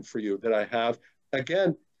question for you that I have.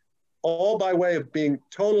 Again, all by way of being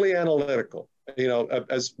totally analytical,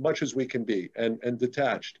 as much as we can be, and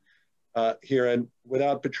detached here, and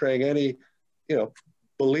without betraying any,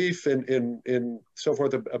 belief in so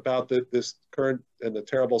forth about this current and the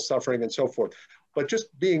terrible suffering and so forth. But just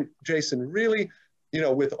being, Jason, really,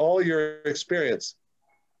 with all your experience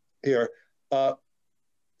here, it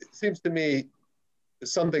seems to me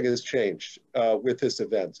something has changed with this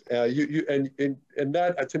event. And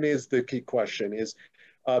that to me is the key question. Is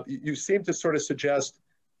you seem to sort of suggest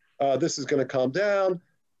this is going to calm down,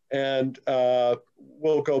 and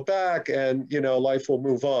we'll go back, and life will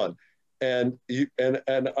move on. And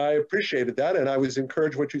I appreciated that, and I was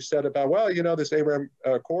encouraged what you said about, well, this Abraham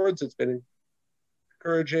Accords, it's been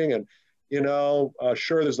encouraging, and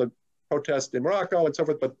sure, there's a protest in Morocco and so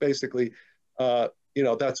forth, but basically,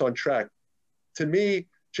 that's on track. To me,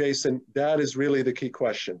 Jason, that is really the key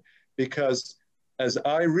question, because as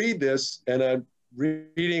I read this and I'm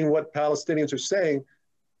reading what Palestinians are saying,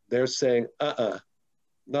 they're saying,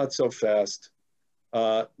 not so fast.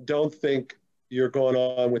 Don't think you're going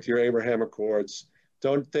on with your Abraham Accords.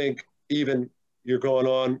 Don't think even you're going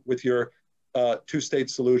on with your two-state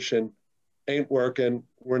solution. Ain't working.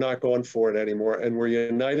 We're not going for it anymore. And we're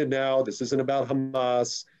united now. This isn't about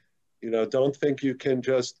Hamas. Don't think you can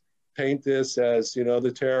just paint this as,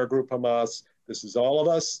 the terror group Hamas. This is all of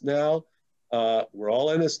us now. We're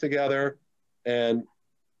all in this together, and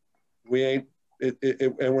and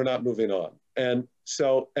we're not moving on. And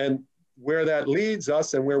so, and where that leads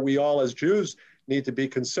us, and where we all as Jews need to be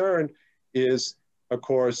concerned, is, of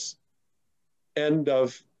course, end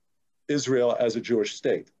of Israel as a Jewish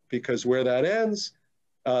state. Because where that ends,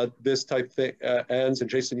 this type thing ends, and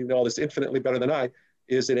Jason, you know all this infinitely better than I,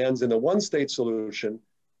 is it ends in the one-state solution,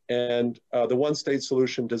 and the one-state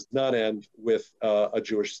solution does not end with a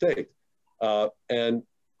Jewish state. And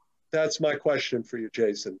that's my question for you,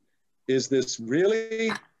 Jason. Is this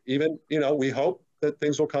really, even, we hope that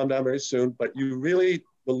things will calm down very soon, but you really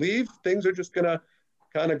believe things are just going to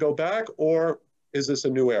kind of go back, or is this a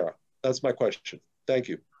new era? That's my question. Thank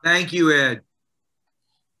you. Thank you, Ed.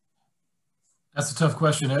 That's a tough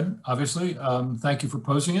question, Ed, obviously. Thank you for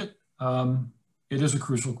posing it. It is a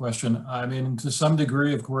crucial question. I mean, to some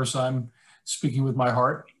degree, of course, I'm speaking with my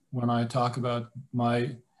heart when I talk about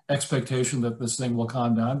my expectation that this thing will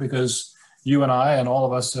calm down, because you and I and all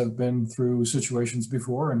of us have been through situations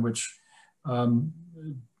before in which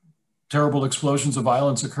terrible explosions of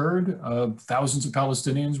violence occurred. Thousands of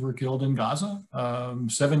Palestinians were killed in Gaza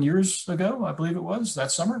 7 years ago, I believe it was,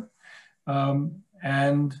 that summer.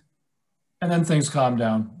 And then things calmed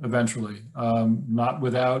down eventually, not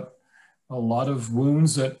without a lot of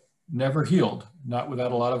wounds that never healed, not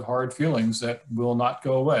without a lot of hard feelings that will not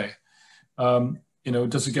go away.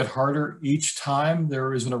 Does it get harder each time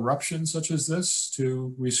there is an eruption such as this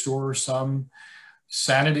to restore some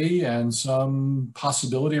sanity and some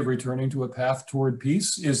possibility of returning to a path toward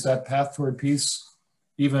peace? Is that path toward peace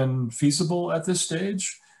even feasible at this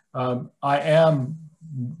stage? I am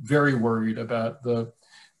very worried about the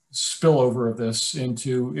spillover of this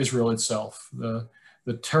into Israel itself, the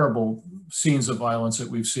terrible scenes of violence that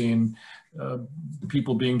we've seen,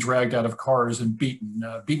 people being dragged out of cars and beaten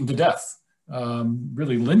to death,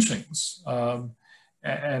 really lynchings.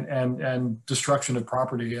 and destruction of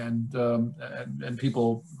property and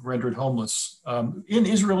people rendered homeless in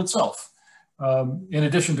Israel itself, in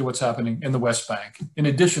addition to what's happening in the West Bank, in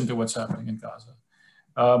addition to what's happening in Gaza,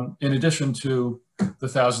 in addition to the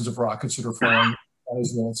thousands of rockets that are falling on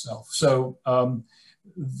Israel itself. So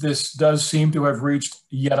this does seem to have reached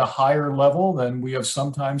yet a higher level than we have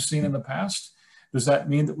sometimes seen in the past. Does that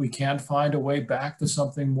mean that we can't find a way back to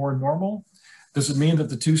something more normal? Does it mean that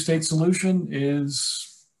the two-state solution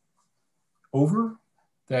is over,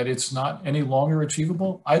 that it's not any longer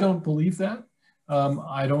achievable? I don't believe that.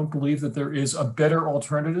 I don't believe that there is a better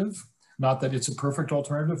alternative, not that it's a perfect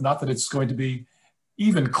alternative, not that it's going to be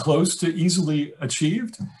even close to easily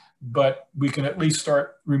achieved, but we can at least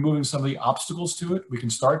start removing some of the obstacles to it. We can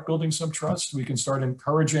start building some trust. We can start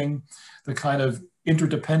encouraging the kind of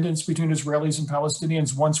interdependence between Israelis and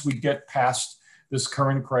Palestinians once we get past this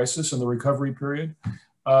current crisis and the recovery period,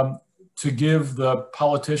 to give the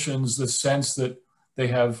politicians the sense that they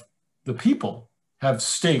have, the people have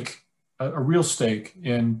stake, a real stake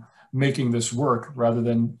in making this work rather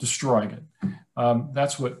than destroying it.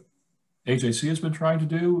 That's what AJC has been trying to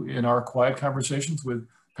do in our quiet conversations with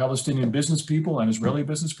Palestinian business people and Israeli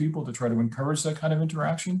business people to try to encourage that kind of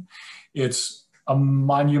interaction. It's a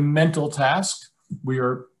monumental task. We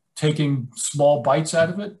are taking small bites out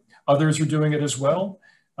of it. Others are doing it as well.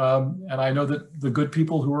 And I know that the good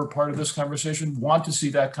people who are part of this conversation want to see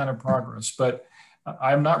that kind of progress, but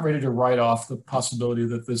I'm not ready to write off the possibility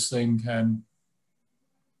that this thing can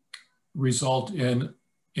result in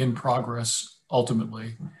progress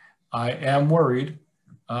ultimately. I am worried.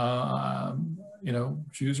 You know,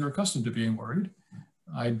 Jews are accustomed to being worried.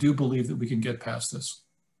 I do believe that we can get past this.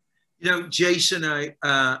 You know, Jason,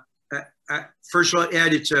 first of all,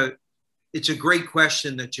 Ed, it's a great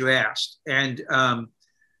question that you asked, and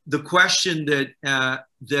the question that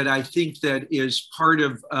I think that is part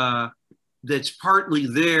of that's partly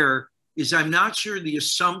there is I'm not sure the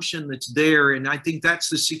assumption that's there, and I think that's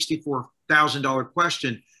the $64,000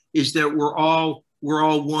 question, is that we're all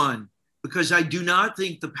one, because I do not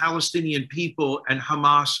think the Palestinian people and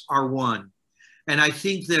Hamas are one, and I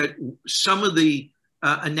think that some of the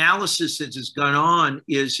analysis that has gone on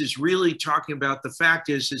is really talking about the fact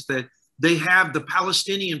is that they have, the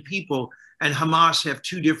Palestinian people and Hamas have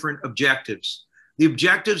two different objectives. The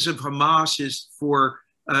objectives of Hamas is for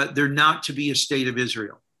there not to be a state of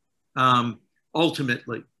Israel,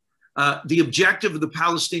 ultimately. The objective of the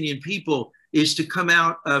Palestinian people is to come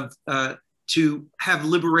out of, to have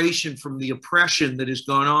liberation from the oppression that has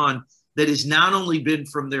gone on, that has not only been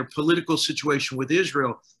from their political situation with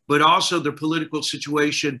Israel, but also their political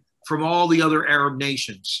situation from all the other Arab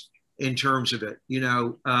nations in terms of it, you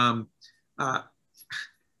know. And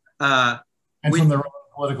from their own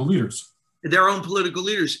political leaders. Their own political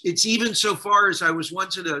leaders. It's even so far as I was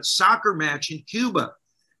once at a soccer match in Cuba.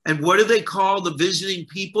 And what do they call the visiting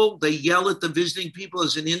people? They yell at the visiting people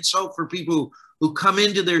as an insult for people who come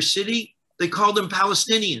into their city. They call them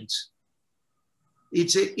Palestinians.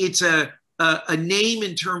 It's a name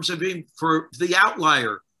in terms of being for the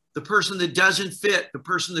outlier, the person that doesn't fit, the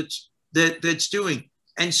person that's doing.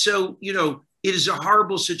 And so, you know, it is a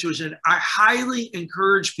horrible situation. I highly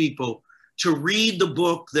encourage people to read the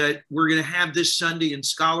book that we're going to have this Sunday in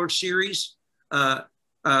Scholar Series,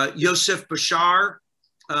 Yosef Bashar,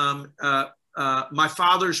 My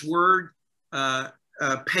Father's Word,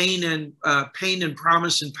 Pain and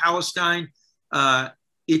Promise in Palestine.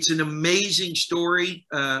 It's an amazing story.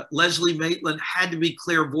 Leslie Maitland had to be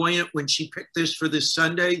clairvoyant when she picked this for this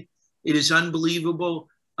Sunday. It is unbelievable.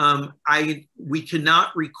 We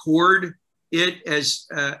cannot record it, as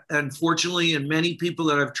unfortunately, and many people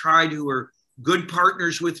that I've tried who are good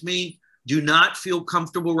partners with me do not feel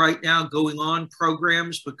comfortable right now going on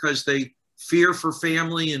programs because they fear for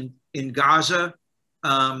family in Gaza.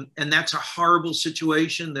 And that's a horrible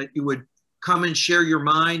situation, that you would come and share your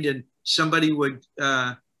mind and somebody would,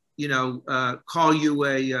 call you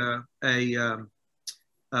a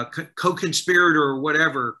co-conspirator or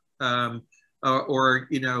whatever, or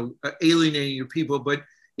alienating your people. But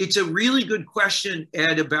it's a really good question,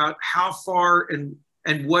 Ed, about how far and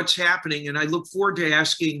what's happening. And I look forward to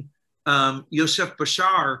asking Yosef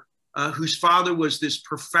Bashar, whose father was this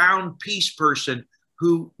profound peace person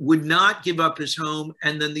who would not give up his home.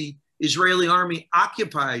 And then the Israeli army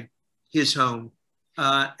occupied his home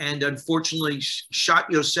and unfortunately shot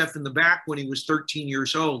Yosef in the back when he was 13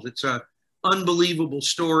 years old. It's an unbelievable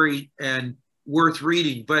story and worth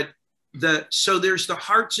reading. But so there's the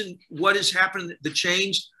hearts and what has happened, the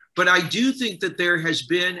change. But I do think that there has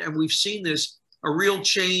been, and we've seen this, a real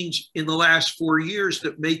change in the last 4 years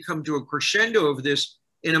that may come to a crescendo of this,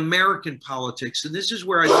 in American politics. And this is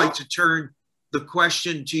where I'd like to turn the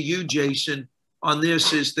question to you, Jason, on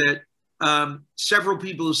this, is that several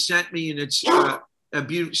people have sent me, and it's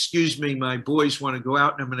excuse me, my boys want to go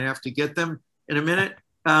out and I'm going to have to get them in a minute.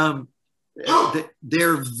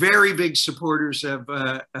 They're very big supporters of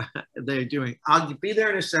they're doing. I'll be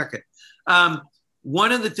there in a second.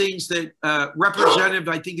 One of the things that Representative,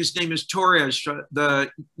 I think his name is Torres, the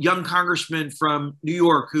young congressman from New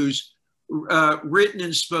York, who's written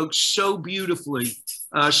and spoke so beautifully,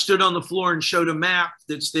 stood on the floor and showed a map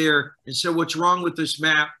that's there and said, what's wrong with this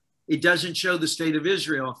map? It doesn't show the state of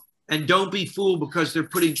Israel. And don't be fooled because they're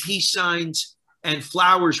putting peace signs and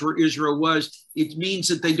flowers where Israel was. It means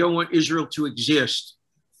that they don't want Israel to exist.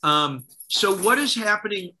 So what is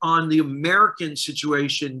happening on the American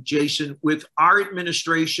situation, Jason, with our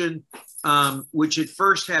administration, which at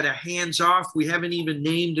first had a hands off? We haven't even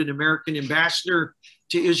named an American ambassador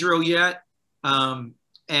to Israel yet.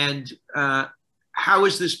 And how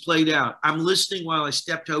has this played out? I'm listening while I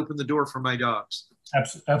step to open the door for my dogs.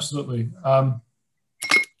 Absolutely.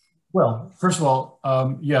 Well, first of all,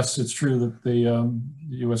 yes, it's true that the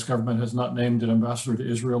U.S. government has not named an ambassador to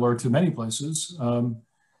Israel or to many places.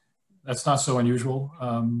 That's not so unusual.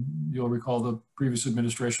 You'll recall the previous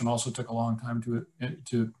administration also took a long time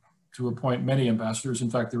to appoint many ambassadors. In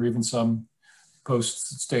fact, there were even some posts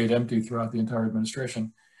that stayed empty throughout the entire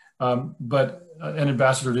administration. But an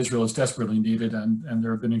ambassador to Israel is desperately needed, and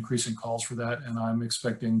there have been increasing calls for that, and I'm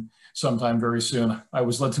expecting sometime very soon. I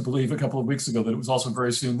was led to believe a couple of weeks ago that it was also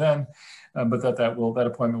very soon then, but that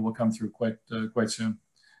appointment will come through quite soon.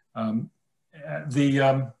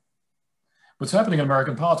 What's happening in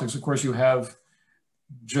American politics, of course, you have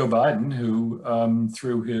Joe Biden, who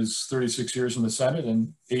through his 36 years in the Senate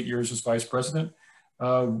and 8 years as vice president,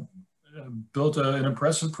 built an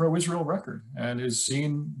impressive pro-Israel record and is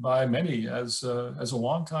seen by many as a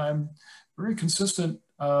longtime, very consistent,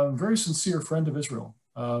 very sincere friend of Israel.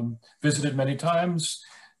 Visited many times,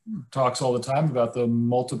 talks all the time about the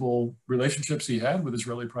multiple relationships he had with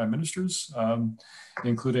Israeli prime ministers,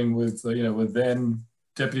 including with then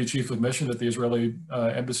Deputy Chief of Mission at the Israeli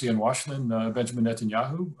Embassy in Washington, Benjamin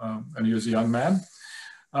Netanyahu, and he was a young man,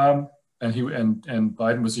 and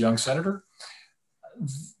Biden was a young senator.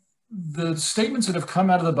 The statements that have come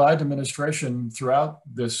out of the Biden administration throughout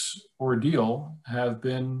this ordeal have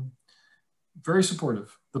been very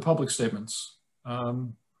supportive. The public statements,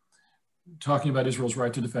 talking about Israel's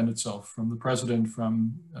right to defend itself, from the president,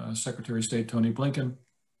 from Secretary of State Tony Blinken,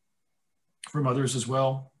 from others as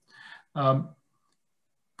well.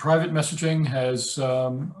 Private messaging has,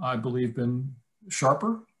 I believe, been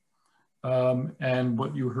sharper. And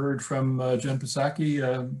what you heard from Jen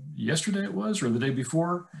Psaki yesterday it was, or the day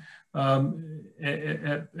before,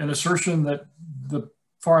 an assertion that the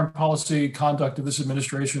foreign policy conduct of this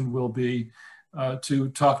administration will be to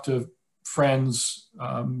talk to friends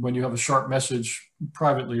when you have a sharp message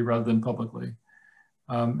privately rather than publicly.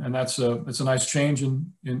 And it's a nice change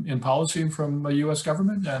in policy from the US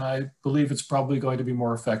government, and I believe it's probably going to be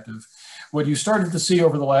more effective. What you started to see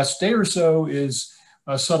over the last day or so is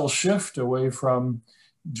a subtle shift away from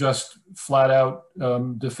just flat out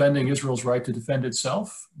defending Israel's right to defend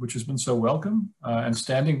itself, which has been so welcome, and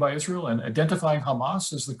standing by Israel and identifying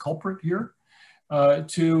Hamas as the culprit here,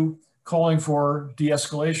 to calling for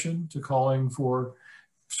de-escalation, to calling for,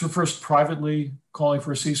 first privately calling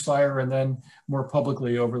for a ceasefire, and then more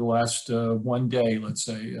publicly over the last one day, let's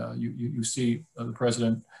say, you see the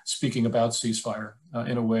president speaking about ceasefire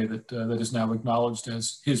in a way that is now acknowledged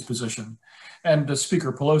as his position. And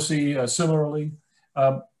Speaker Pelosi, similarly,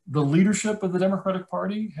 the leadership of the Democratic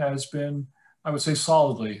Party has been, I would say,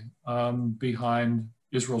 solidly behind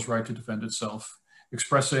Israel's right to defend itself,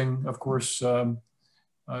 expressing, of course,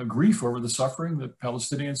 grief over the suffering that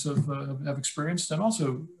Palestinians have experienced, and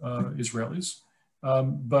also Israelis,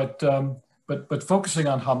 but focusing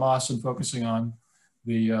on Hamas and focusing on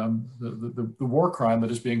the war crime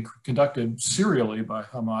that is being conducted serially by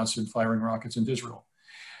Hamas in firing rockets into Israel.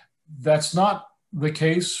 That's not the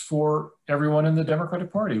case for everyone in the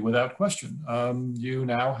Democratic Party, without question. You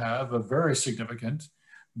now have a very significant,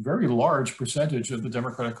 very large percentage of the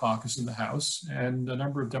Democratic caucus in the House, and a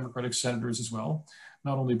number of Democratic senators as well,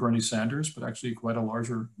 not only Bernie Sanders, but actually quite a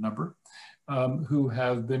larger number, who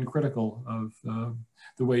have been critical of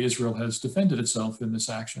the way Israel has defended itself in this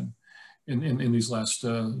action in these last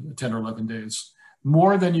 10 or 11 days.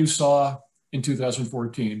 More than you saw in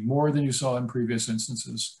 2014, more than you saw in previous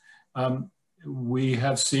instances. We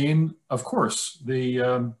have seen, of course,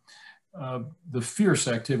 the fierce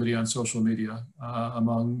activity on social media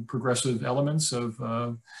among progressive elements of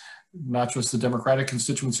not just the Democratic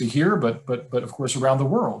constituency here, but of course around the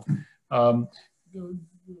world,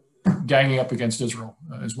 ganging up against Israel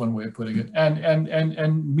is one way of putting it,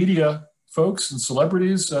 and media folks and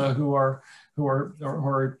celebrities who are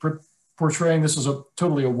portraying this as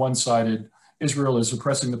totally a one-sided. Israel is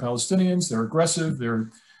oppressing the Palestinians. They're aggressive.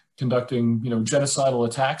 They're conducting, genocidal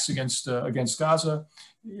attacks against Gaza.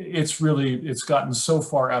 It's gotten so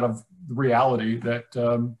far out of reality that,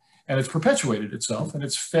 and it's perpetuated itself, and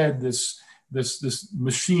it's fed this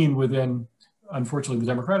machine within, unfortunately,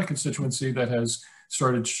 the Democratic constituency that has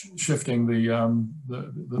started shifting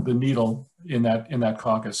the needle in that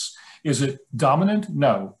caucus. Is it dominant?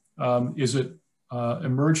 No. Is it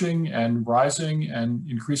emerging and rising and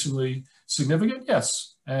increasingly significant?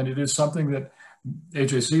 Yes. And it is something that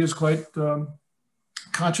AJC is quite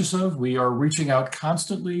conscious of. We are reaching out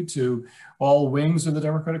constantly to all wings of the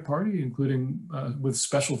Democratic Party, including with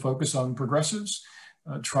special focus on progressives,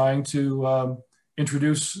 trying to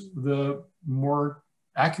introduce the more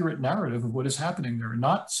accurate narrative of what is happening there.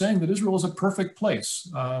 Not saying that Israel is a perfect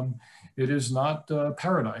place. It is not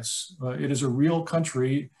paradise. It is a real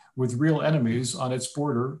country with real enemies on its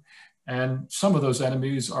border. And some of those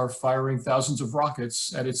enemies are firing thousands of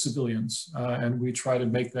rockets at its civilians. And we try to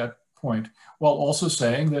make that point, while also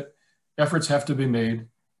saying that efforts have to be made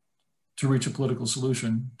to reach a political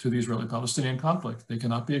solution to the Israeli-Palestinian conflict. They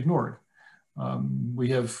cannot be ignored. We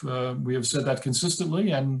have said that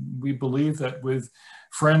consistently, and we believe that with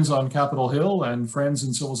friends on Capitol Hill and friends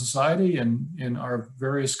in civil society and in our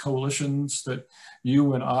various coalitions that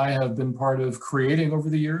you and I have been part of creating over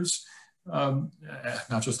the years,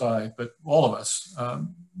 not just I, but all of us,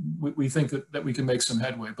 we think that we can make some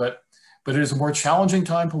headway. But it is a more challenging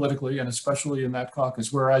time politically, and especially in that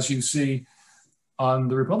caucus, whereas you see on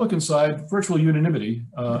the Republican side virtual unanimity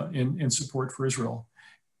in support for Israel,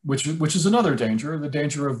 which is another danger, the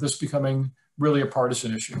danger of this becoming really a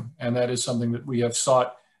partisan issue. And that is something that we have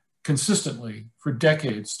sought consistently for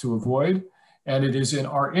decades to avoid. And it is in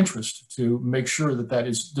our interest to make sure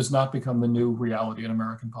that does not become the new reality in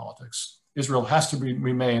American politics. Israel has to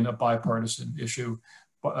remain a bipartisan issue,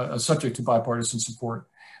 subject to bipartisan support.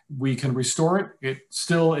 We can restore it. It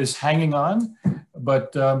still is hanging on,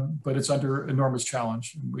 but it's under enormous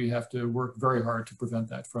challenge. We have to work very hard to prevent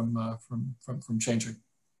that from changing.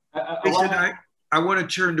 I want to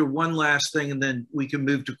turn to one last thing, and then we can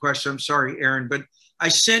move to questions. I'm sorry, Aaron, but I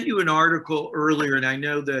sent you an article earlier, and I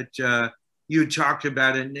know that you had talked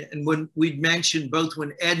about it. And when we'd mentioned, both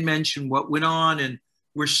when Ed mentioned what went on, and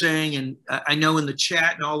we're saying, and I know in the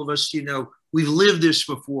chat, and all of us, we've lived this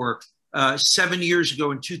before. 7 years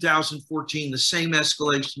ago in 2014, the same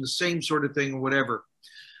escalation, the same sort of thing, or whatever.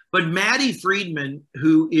 But Maddie Friedman,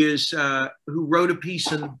 who wrote a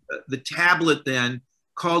piece in the Tablet then,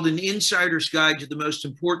 called An Insider's Guide to the Most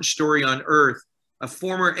Important Story on Earth, a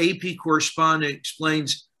former AP correspondent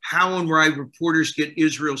explains how and why reporters get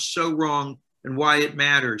Israel so wrong and why it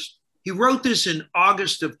matters. He wrote this in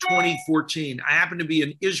August of 2014. I happened to be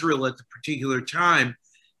in Israel at the particular time.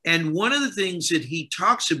 And one of the things that he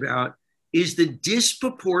talks about is the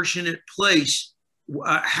disproportionate place,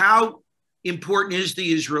 how important is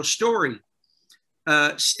the Israel story?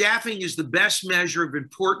 Staffing is the best measure of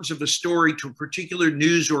importance of a story to a particular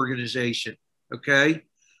news organization, okay?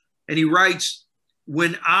 And he writes,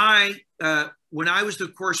 when I was the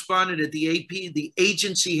correspondent at the AP, the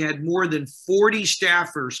agency had more than 40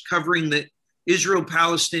 staffers covering the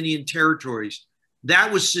Israel-Palestinian territories.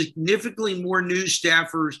 That was significantly more news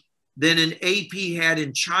staffers than an AP had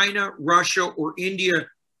in China, Russia, or India,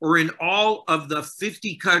 or in all of the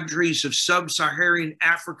 50 countries of sub-Saharan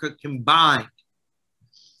Africa combined.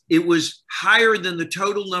 It was higher than the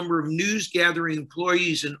total number of news gathering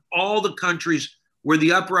employees in all the countries where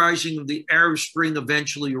the uprising of the Arab Spring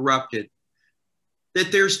eventually erupted.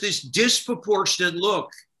 That there's this disproportionate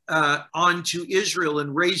look onto Israel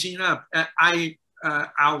and raising it up.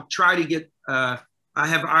 I'll try to get, I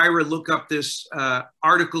have Ira look up this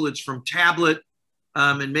article. It's from Tablet,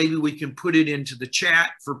 and maybe we can put it into the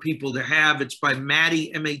chat for people to have. It's by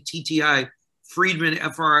Matti, M-A-T-T-I, Friedman,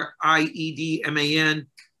 F-R-I-E-D-M-A-N,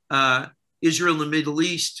 Israel and the Middle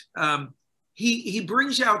East. He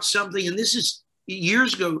brings out something, and this is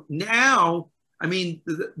years ago. Now, I mean,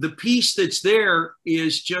 the piece that's there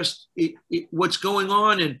is just what's going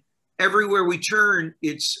on, and everywhere we turn,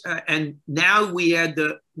 it's and now we add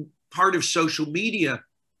the part of social media.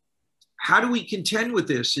 How do we contend with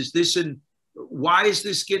this? Why is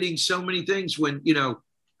this getting so many things when,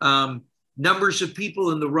 numbers of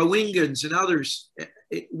people in the Rohingyas and others,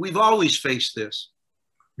 we've always faced this.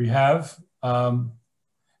 We have.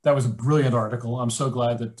 that was a brilliant article. I'm so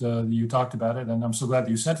glad that you talked about it, and I'm so glad that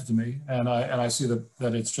you sent it to me. And I see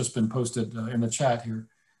that it's just been posted in the chat here.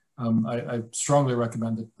 I strongly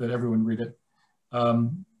recommend that everyone read it.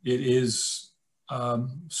 It is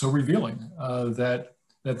so revealing that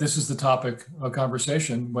this is the topic of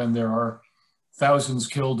conversation when there are thousands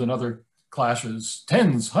killed in other clashes,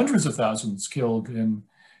 tens, hundreds of thousands killed in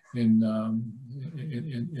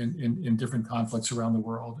different conflicts around the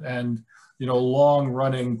world, and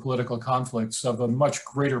long-running political conflicts of a much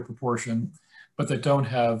greater proportion, but that don't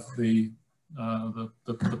have the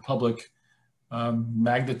public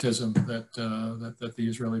magnetism that the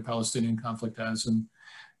Israeli-Palestinian conflict has, and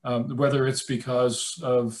whether it's because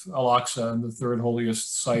of Al-Aqsa and the third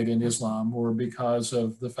holiest site in Islam, or because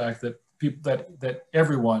of the fact that that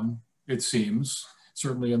everyone, it seems,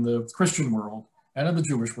 certainly in the Christian world and in the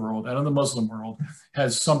Jewish world and in the Muslim world,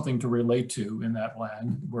 has something to relate to in that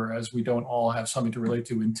land, whereas we don't all have something to relate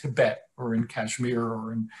to in Tibet or in Kashmir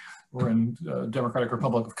or in Democratic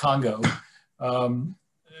Republic of Congo.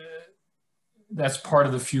 That's part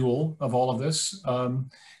of the fuel of all of this. The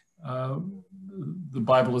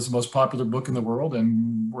Bible is the most popular book in the world,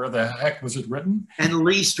 and where the heck was it written? And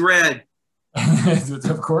least read.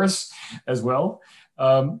 Of course, as well.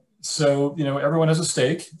 So, everyone has a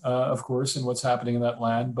stake, of course, in what's happening in that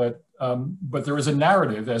land, but there is a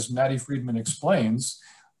narrative, as Maddie Friedman explains.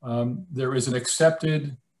 There is an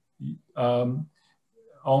accepted,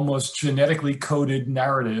 almost genetically coded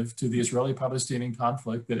narrative to the Israeli-Palestinian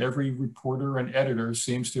conflict that every reporter and editor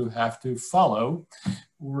seems to have to follow,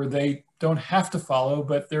 or they don't have to follow,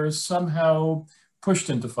 but they're somehow pushed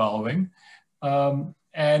into following.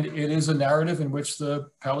 And it is a narrative in which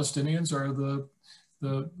the Palestinians are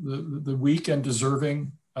the weak and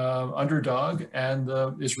deserving underdog, and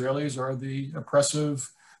the Israelis are the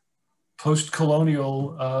oppressive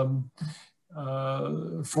post-colonial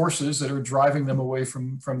forces that are driving them away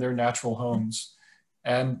from their natural homes.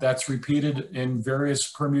 And that's repeated in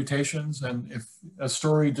various permutations. And if a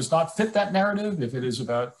story does not fit that narrative, if it is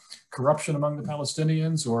about corruption among the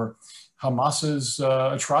Palestinians or Hamas's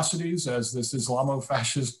atrocities as this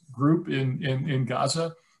Islamo-fascist group in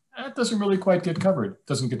Gaza, that doesn't really quite get covered. It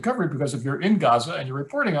doesn't get covered because if you're in Gaza and you're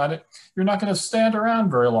reporting on it, you're not going to stand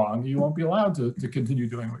around very long. You won't be allowed to continue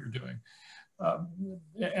doing what you're doing.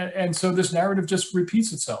 And so this narrative just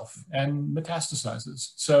repeats itself and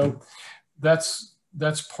metastasizes. So that's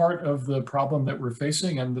part of the problem that we're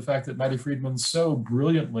facing, and the fact that Maddie Friedman so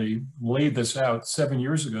brilliantly laid this out 7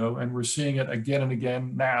 years ago, and we're seeing it again and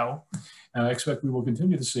again now, and I expect we will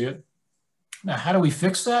continue to see it. Now, how do we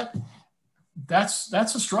fix that? That's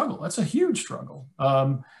a struggle. That's a huge struggle.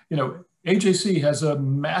 AJC has a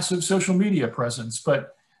massive social media presence,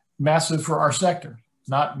 but massive for our sector,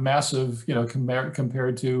 not massive,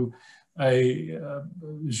 compared to a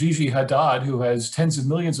Gigi Haddad, who has tens of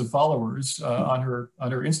millions of followers on her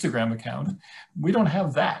Instagram account. We don't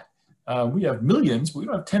have that. We have millions, but we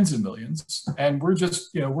don't have tens of millions. And we're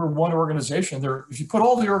just, we're one organization. If you put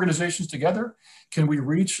all the organizations together, can we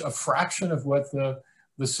reach a fraction of what the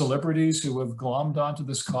celebrities who have glommed onto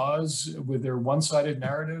this cause with their one-sided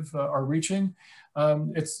narrative are reaching?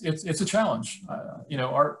 It's a challenge.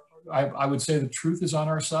 I would say the truth is on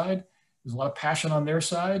our side. There's a lot of passion on their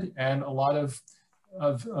side, and a lot of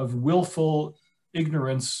willful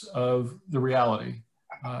ignorance of the reality,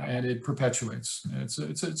 and it perpetuates. It's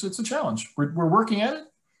a challenge. We're working at it.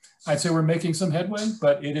 I'd say we're making some headway,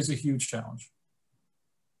 but it is a huge challenge.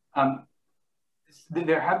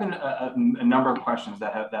 There have been a number of questions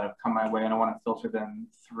that have come my way, and I want to filter them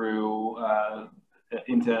through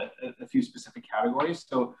into a few specific categories.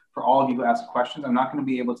 So for all of you who ask questions, I'm not going to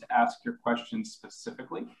be able to ask your questions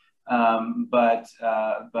specifically, but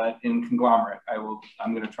in conglomerate,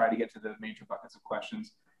 I'm going to try to get to the major buckets of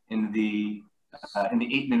questions in the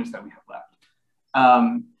 8 minutes that we have left.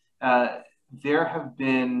 There have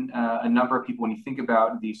been a number of people, when you think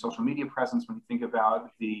about the social media presence, when you think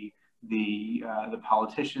about the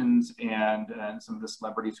politicians and some of the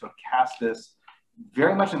celebrities who have cast this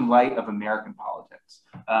very much in light of American politics.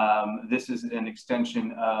 This is an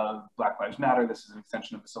extension of Black Lives Matter. This is an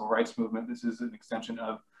extension of the Civil Rights Movement. This is an extension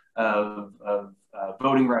of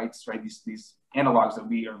voting rights, right? These analogs that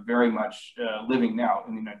we are very much living now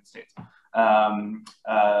in the United States.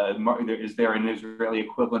 Is there an Israeli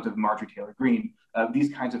equivalent of Marjorie Taylor Greene?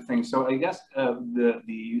 These kinds of things. So I guess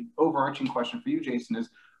the overarching question for you, Jason, is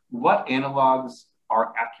what analogs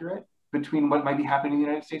are accurate between what might be happening in the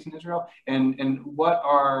United States and Israel, and what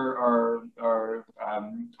are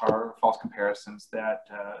false comparisons that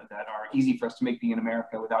are easy for us to make being in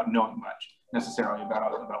America without knowing much necessarily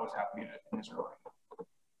about what's happening in Israel?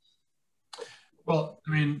 Well,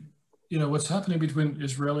 I mean, what's happening between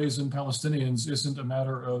Israelis and Palestinians isn't a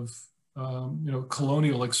matter of,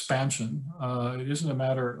 colonial expansion. It isn't a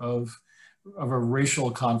matter of a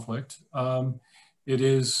racial conflict. It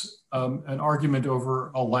is an argument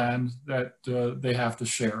over a land that they have to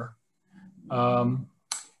share. And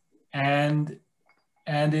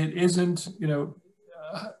it isn't,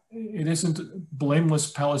 it isn't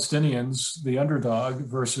blameless Palestinians, the underdog,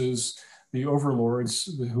 versus the overlords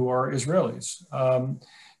who are Israelis.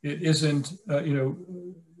 It isn't,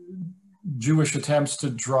 Jewish attempts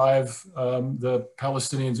to drive the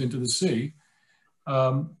Palestinians into the sea.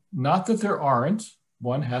 Not that there aren't,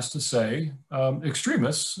 one has to say,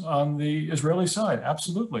 extremists on the Israeli side,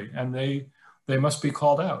 absolutely, and they must be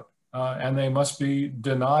called out, and they must be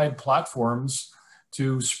denied platforms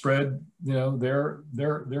to spread, their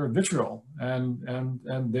vitriol and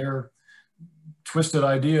their twisted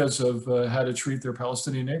ideas of how to treat their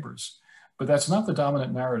Palestinian neighbors. But that's not the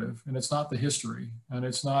dominant narrative, and it's not the history, and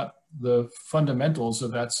it's not the fundamentals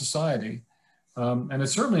of that society, and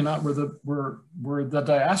it's certainly not where the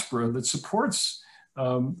diaspora that supports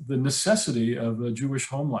the necessity of a Jewish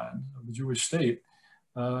homeland, of the Jewish state.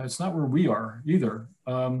 It's not where we are either.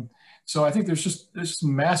 So I think there's just this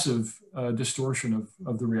massive distortion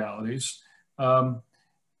of the realities,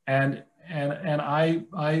 and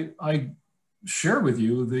I share with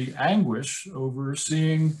you the anguish over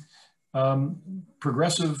seeing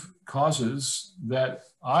progressive causes that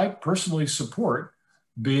I personally support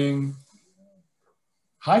being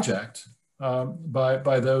hijacked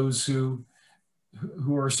by those who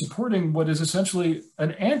are supporting what is essentially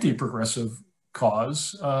an anti-progressive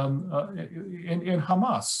cause in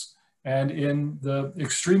Hamas and in the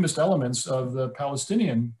extremist elements of the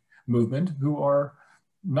Palestinian movement, who are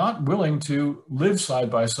not willing to live side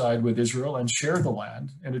by side with Israel and share the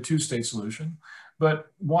land in a two-state solution,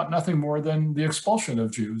 but want nothing more than the expulsion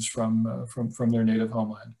of Jews from their native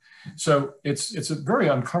homeland. So it's a very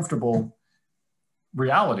uncomfortable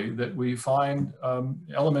reality that we find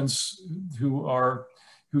elements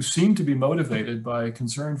who seem to be motivated by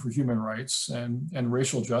concern for human rights and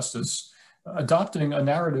racial justice, adopting a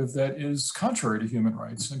narrative that is contrary to human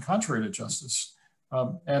rights and contrary to justice.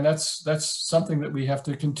 And that's something that we have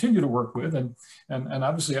to continue to work with. And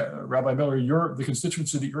obviously, Rabbi Miller, the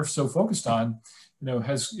constituency that you're so focused on,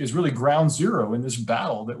 is really ground zero in this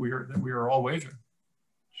battle that we are all waging.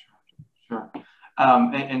 Sure.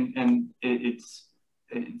 And it's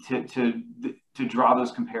to draw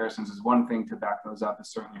those comparisons is one thing. To back those up is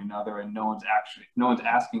certainly another. And no one's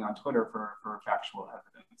asking on Twitter for factual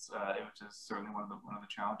evidence, which is certainly one of the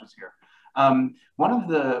challenges here. One of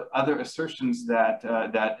the other assertions that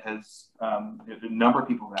has a number of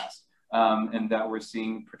people have asked, and that we're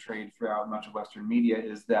seeing portrayed throughout much of Western media,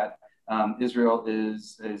 is that Israel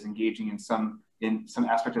is engaging in some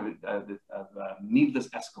aspect of needless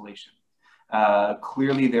escalation.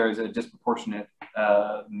 Clearly, there is a disproportionate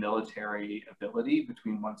military ability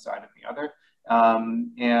between one side and the other,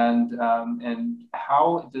 and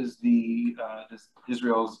how does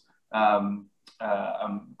Israel's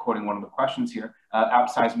I'm quoting one of the questions here,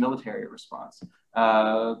 outsized military response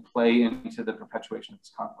play into the perpetuation of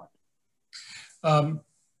this conflict?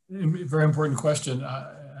 Very important question.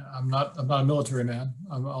 I'm not a military man.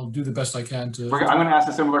 I'll do the best I can to. I'm going to ask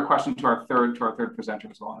a similar question to our third presenter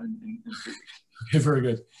as well. Okay, very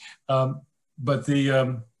good. But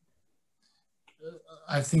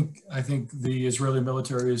I think the Israeli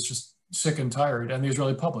military is just sick and tired, and the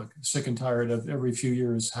Israeli public sick and tired of every few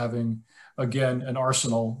years having, again, an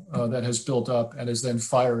arsenal that has built up and is then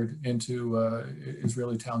fired into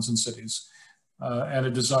Israeli towns and cities. And a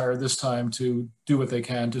desire this time to do what they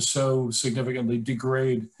can to so significantly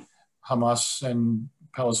degrade Hamas and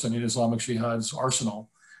Palestinian Islamic Jihad's arsenal,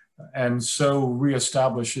 and so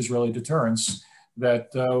reestablish Israeli deterrence that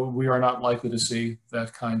we are not likely to see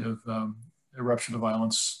that kind of eruption of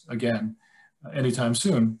violence again anytime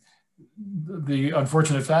soon. The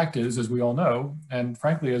unfortunate fact is, as we all know, and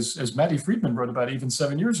frankly, as Matty Friedman wrote about even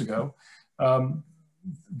 7 years ago,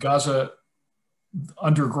 Gaza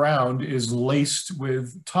underground is laced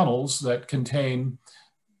with tunnels that contain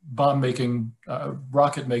bomb-making,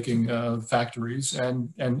 rocket-making factories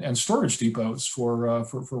and storage depots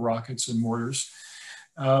for rockets and mortars.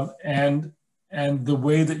 And the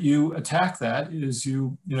way that you attack that is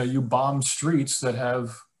you bomb streets that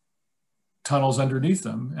have tunnels underneath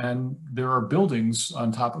them, and there are buildings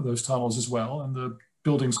on top of those tunnels as well, and the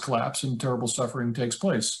buildings collapse and terrible suffering takes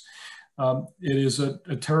place. It is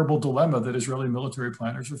a terrible dilemma that Israeli military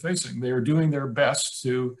planners are facing. They are doing their best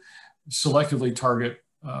to selectively target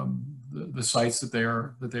the sites that they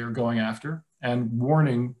are going after, and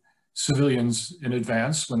warning civilians in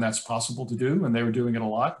advance when that's possible to do, and they were doing it a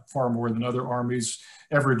lot, far more than other armies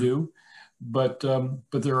ever do. But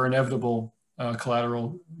there are inevitable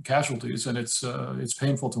collateral casualties, and it's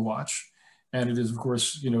painful to watch, and it is, of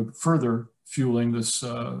course, further fueling this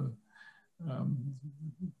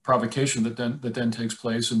provocation that then takes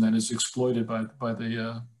place and then is exploited by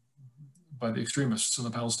the extremists on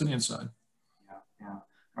the Palestinian side. Yeah.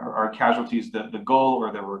 Are casualties the goal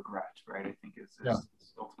or the regret, right? I think is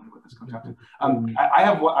ultimately what this comes down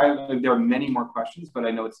to. There are many more questions, but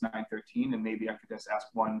I know it's 9:13, and maybe I could just ask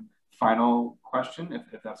one final question,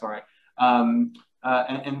 if that's all right. And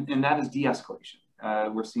that is de-escalation.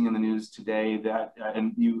 We're seeing in the news today that,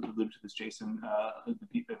 and you alluded to this, Jason, at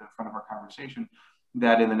the front of our conversation,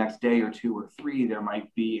 that in the next day or two or three, there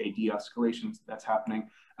might be a de-escalation that's happening.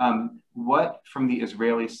 What from the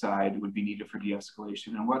Israeli side would be needed for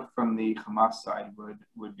de-escalation, and what from the Hamas side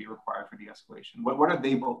would be required for de-escalation? What are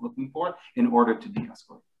they both looking for in order to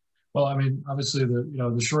de-escalate? Well, I mean, obviously,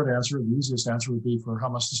 the short answer, the easiest answer would be for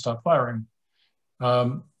Hamas to stop firing.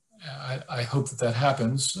 I hope that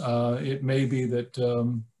happens. It may be that,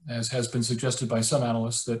 as has been suggested by some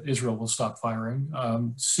analysts, that Israel will stop firing.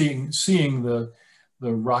 Seeing the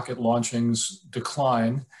rocket launchings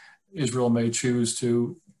decline, Israel may choose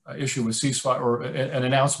to issue a ceasefire or an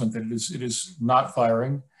announcement that it is not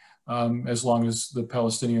firing. As long as the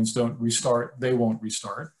Palestinians don't restart, they won't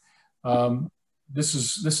restart. This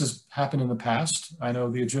has happened in the past. I know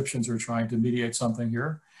the Egyptians are trying to mediate something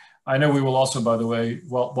here. I know we will also, by the way,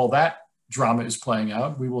 while that drama is playing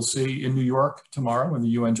out, we will see in New York tomorrow in the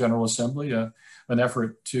UN General Assembly an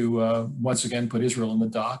effort to once again put Israel in the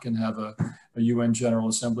dock and have a UN General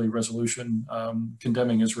Assembly resolution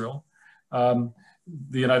condemning Israel.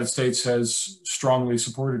 The United States has strongly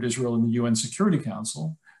supported Israel in the UN Security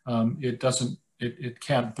Council. It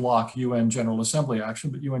can't block UN General Assembly action,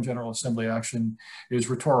 but UN General Assembly action is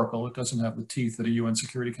rhetorical. It doesn't have the teeth that a UN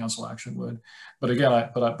Security Council action would. But again,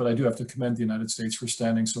 I do have to commend the United States for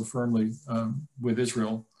standing so firmly with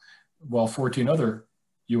Israel, while 14 other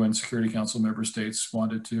UN Security Council member states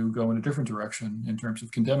wanted to go in a different direction in terms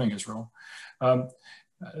of condemning Israel. But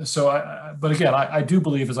again, I do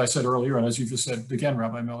believe, as I said earlier, and as you just said again,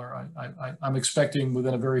 Rabbi Miller, I'm expecting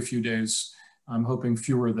within a very few days, I'm hoping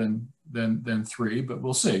fewer than 3, but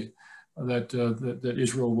we'll see, that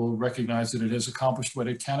Israel will recognize that it has accomplished what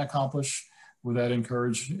it can accomplish without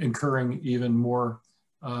incurring even more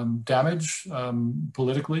damage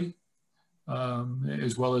politically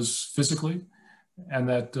as well as physically, and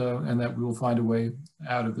that we will find a way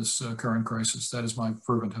out of this current crisis. That is my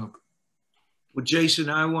fervent hope. Well, Jason,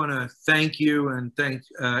 I want to thank you and thank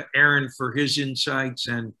Aaron for his insights,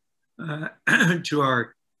 and to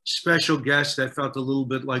our special guest that felt a little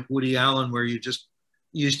bit like Woody Allen, where you just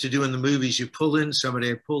used to do in the movies. You pull in somebody.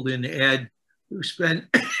 I pulled in Ed, who spent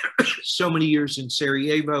so many years in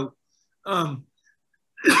Sarajevo. I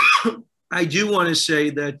do want to say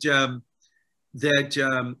that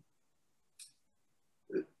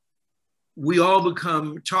we all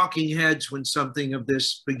become talking heads when something of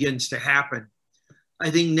this begins to happen. I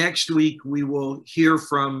think next week we will hear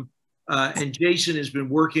from, and Jason has been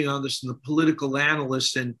working on this, and the political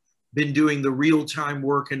analyst, and been doing the real-time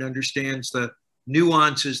work and understands the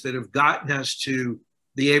nuances that have gotten us to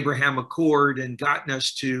the Abraham Accord and gotten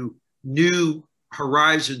us to new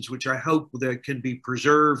horizons, which I hope that can be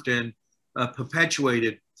preserved and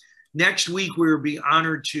perpetuated. Next week, we'll be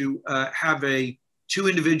honored to have two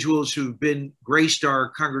individuals who've been graced our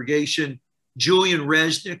congregation. Julian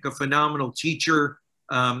Resnick, a phenomenal teacher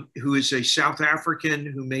who is a South African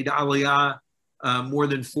who made Aliyah more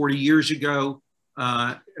than 40 years ago,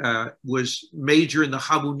 was major in the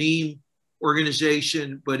Habunim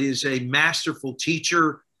organization, but is a masterful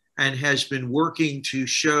teacher and has been working to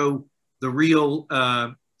show the real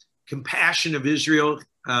compassion of Israel.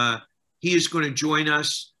 He is going to join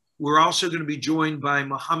us. We're also going to be joined by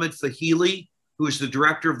Mohammed Fahili, who is the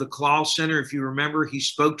director of the Kalal Center. If you remember, he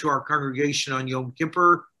spoke to our congregation on Yom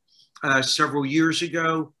Kippur several years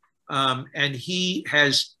ago. And he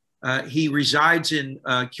resides in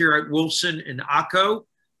Kiryat Wolfson in Akko,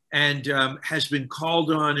 and has been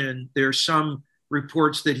called on, and there's some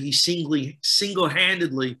reports that he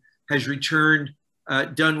single-handedly has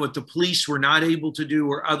done what the police were not able to do,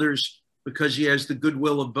 or others, because he has the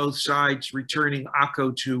goodwill of both sides, returning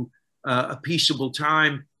Akko to a peaceable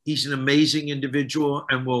time. He's an amazing individual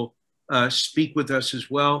and will speak with us as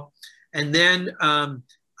well. And then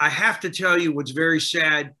I have to tell you what's very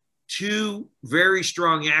sad. 2 very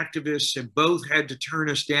strong activists have both had to turn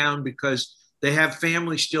us down because they have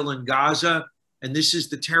family still in Gaza. And this is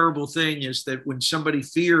the terrible thing, is that when somebody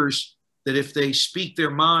fears that if they speak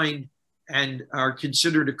their mind and are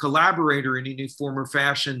considered a collaborator in any form or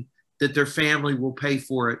fashion, that their family will pay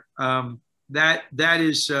for it. That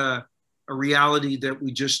is a reality that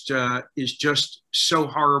we just is just so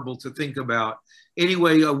horrible to think about.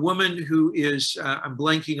 Anyway, a woman who is, I'm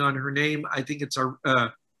blanking on her name. I think it's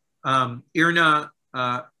Irna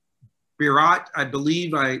Birat, I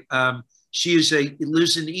believe. She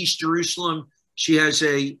lives in East Jerusalem. She has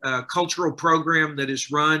a cultural program that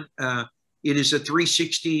is run. It is a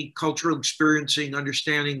 360 cultural experiencing,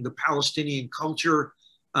 understanding the Palestinian culture.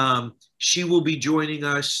 She will be joining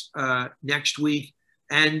us next week,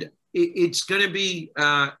 and it's going to be,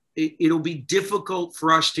 it'll be difficult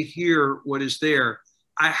for us to hear what is there.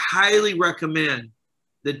 I highly recommend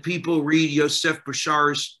that people read Yosef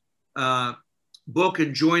Bashar's book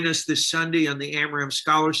and join us this Sunday on the Amram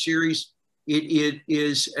Scholar Series. It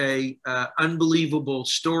is a unbelievable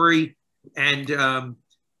story, and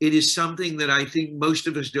it is something that I think most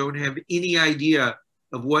of us don't have any idea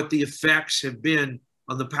of what the effects have been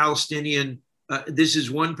on the Palestinian. This is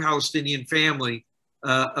one Palestinian family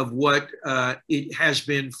of what it has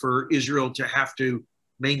been for Israel to have to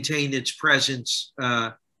maintain its presence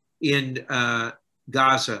in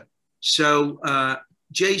Gaza. So,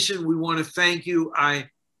 Jason, we want to thank you.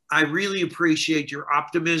 I really appreciate your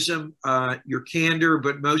optimism, your candor,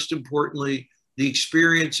 but most importantly, the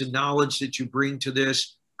experience and knowledge that you bring to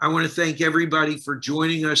this. I want to thank everybody for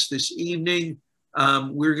joining us this evening.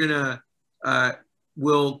 We're gonna,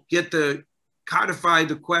 we'll codify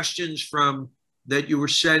the questions that you were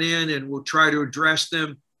sent in, and we'll try to address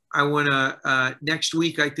them. I want to, next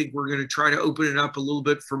week, I think we're going to try to open it up a little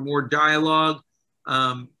bit for more dialogue.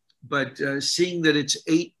 But seeing that it's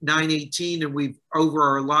 9:18 and we've over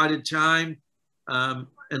our allotted time,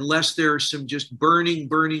 unless there are some just burning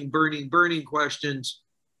questions,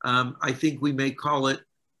 I think we may call it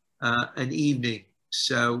an evening.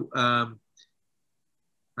 So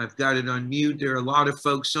I've got it on mute. There are a lot of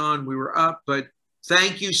folks on. We were up, but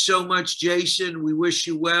thank you so much, Jason. We wish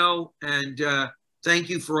you well, and thank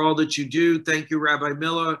you for all that you do. Thank you, Rabbi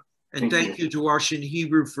Miller, and thank you to Washington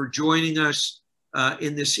Hebrew for joining us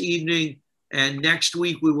in this evening. And next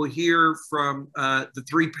week, we will hear from the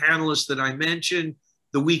three panelists that I mentioned.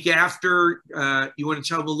 The week after, you want to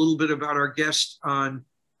tell them a little bit about our guest on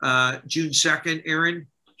June 2nd, Aaron?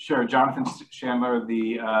 Sure. Jonathan Chandler,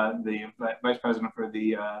 the vice president for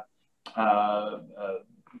the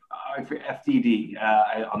FDD.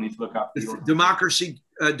 I'll need to look up. Democracy,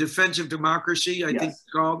 Defense of Democracy, I think it's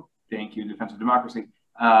called. Thank you, Defense of Democracy.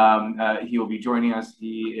 He will be joining us.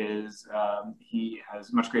 He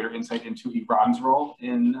has much greater insight into Iran's role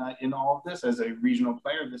in all of this as a regional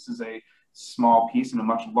player. This is a small piece in a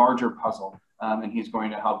much larger puzzle, and he's going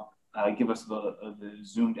to help give us the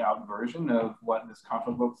zoomed out version of what this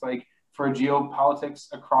conflict looks like for geopolitics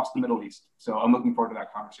across the Middle East. So I'm looking forward to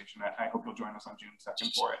that conversation. I hope you'll join us on June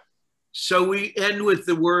 2nd for it. So we end with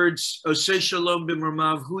the words, Oseh Shalom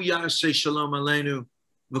b'mramav, hu ya'aseh shalom aleinu,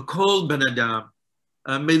 v'kol ben adam.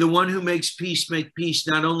 May the one who makes peace make peace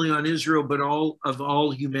not only on Israel, but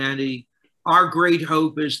all humanity. Our great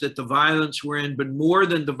hope is that the violence we're in, but more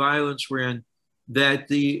than the violence we're in, that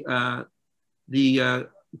the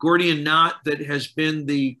Gordian knot that has been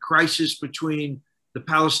the crisis between the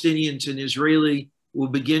Palestinians and Israeli will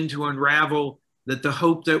begin to unravel, that the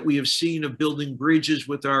hope that we have seen of building bridges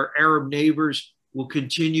with our Arab neighbors will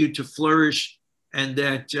continue to flourish, and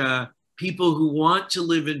that people who want to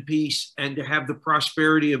live in peace and to have the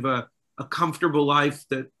prosperity of a comfortable life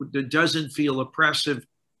that doesn't feel oppressive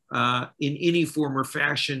in any form or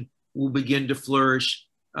fashion will begin to flourish.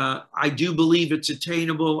 I do believe it's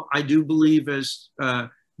attainable. I do believe, as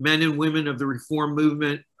men and women of the Reform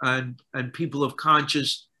movement and people of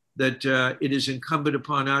conscience, that it is incumbent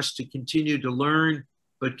upon us to continue to learn,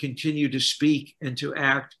 but continue to speak and to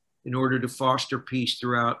act in order to foster peace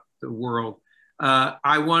throughout the world.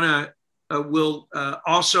 I want to we'll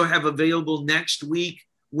also have available next week.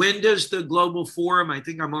 When does the Global Forum, I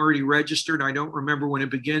think I'm already registered. I don't remember when it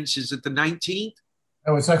begins. Is it the 19th?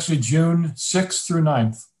 Oh, it's actually June 6th through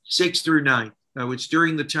 9th. 6th through 9th. It's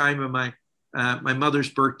during the time of my mother's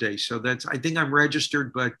birthday. So that's, I think I'm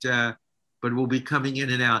registered, but we'll be coming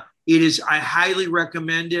in and out. It is, I highly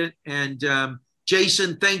recommend it. And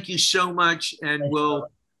Jason, thank you so much. And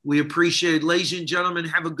we appreciate it. Ladies and gentlemen,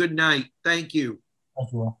 have a good night. Thank you.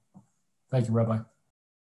 Thank you all. Thank you, Rabbi.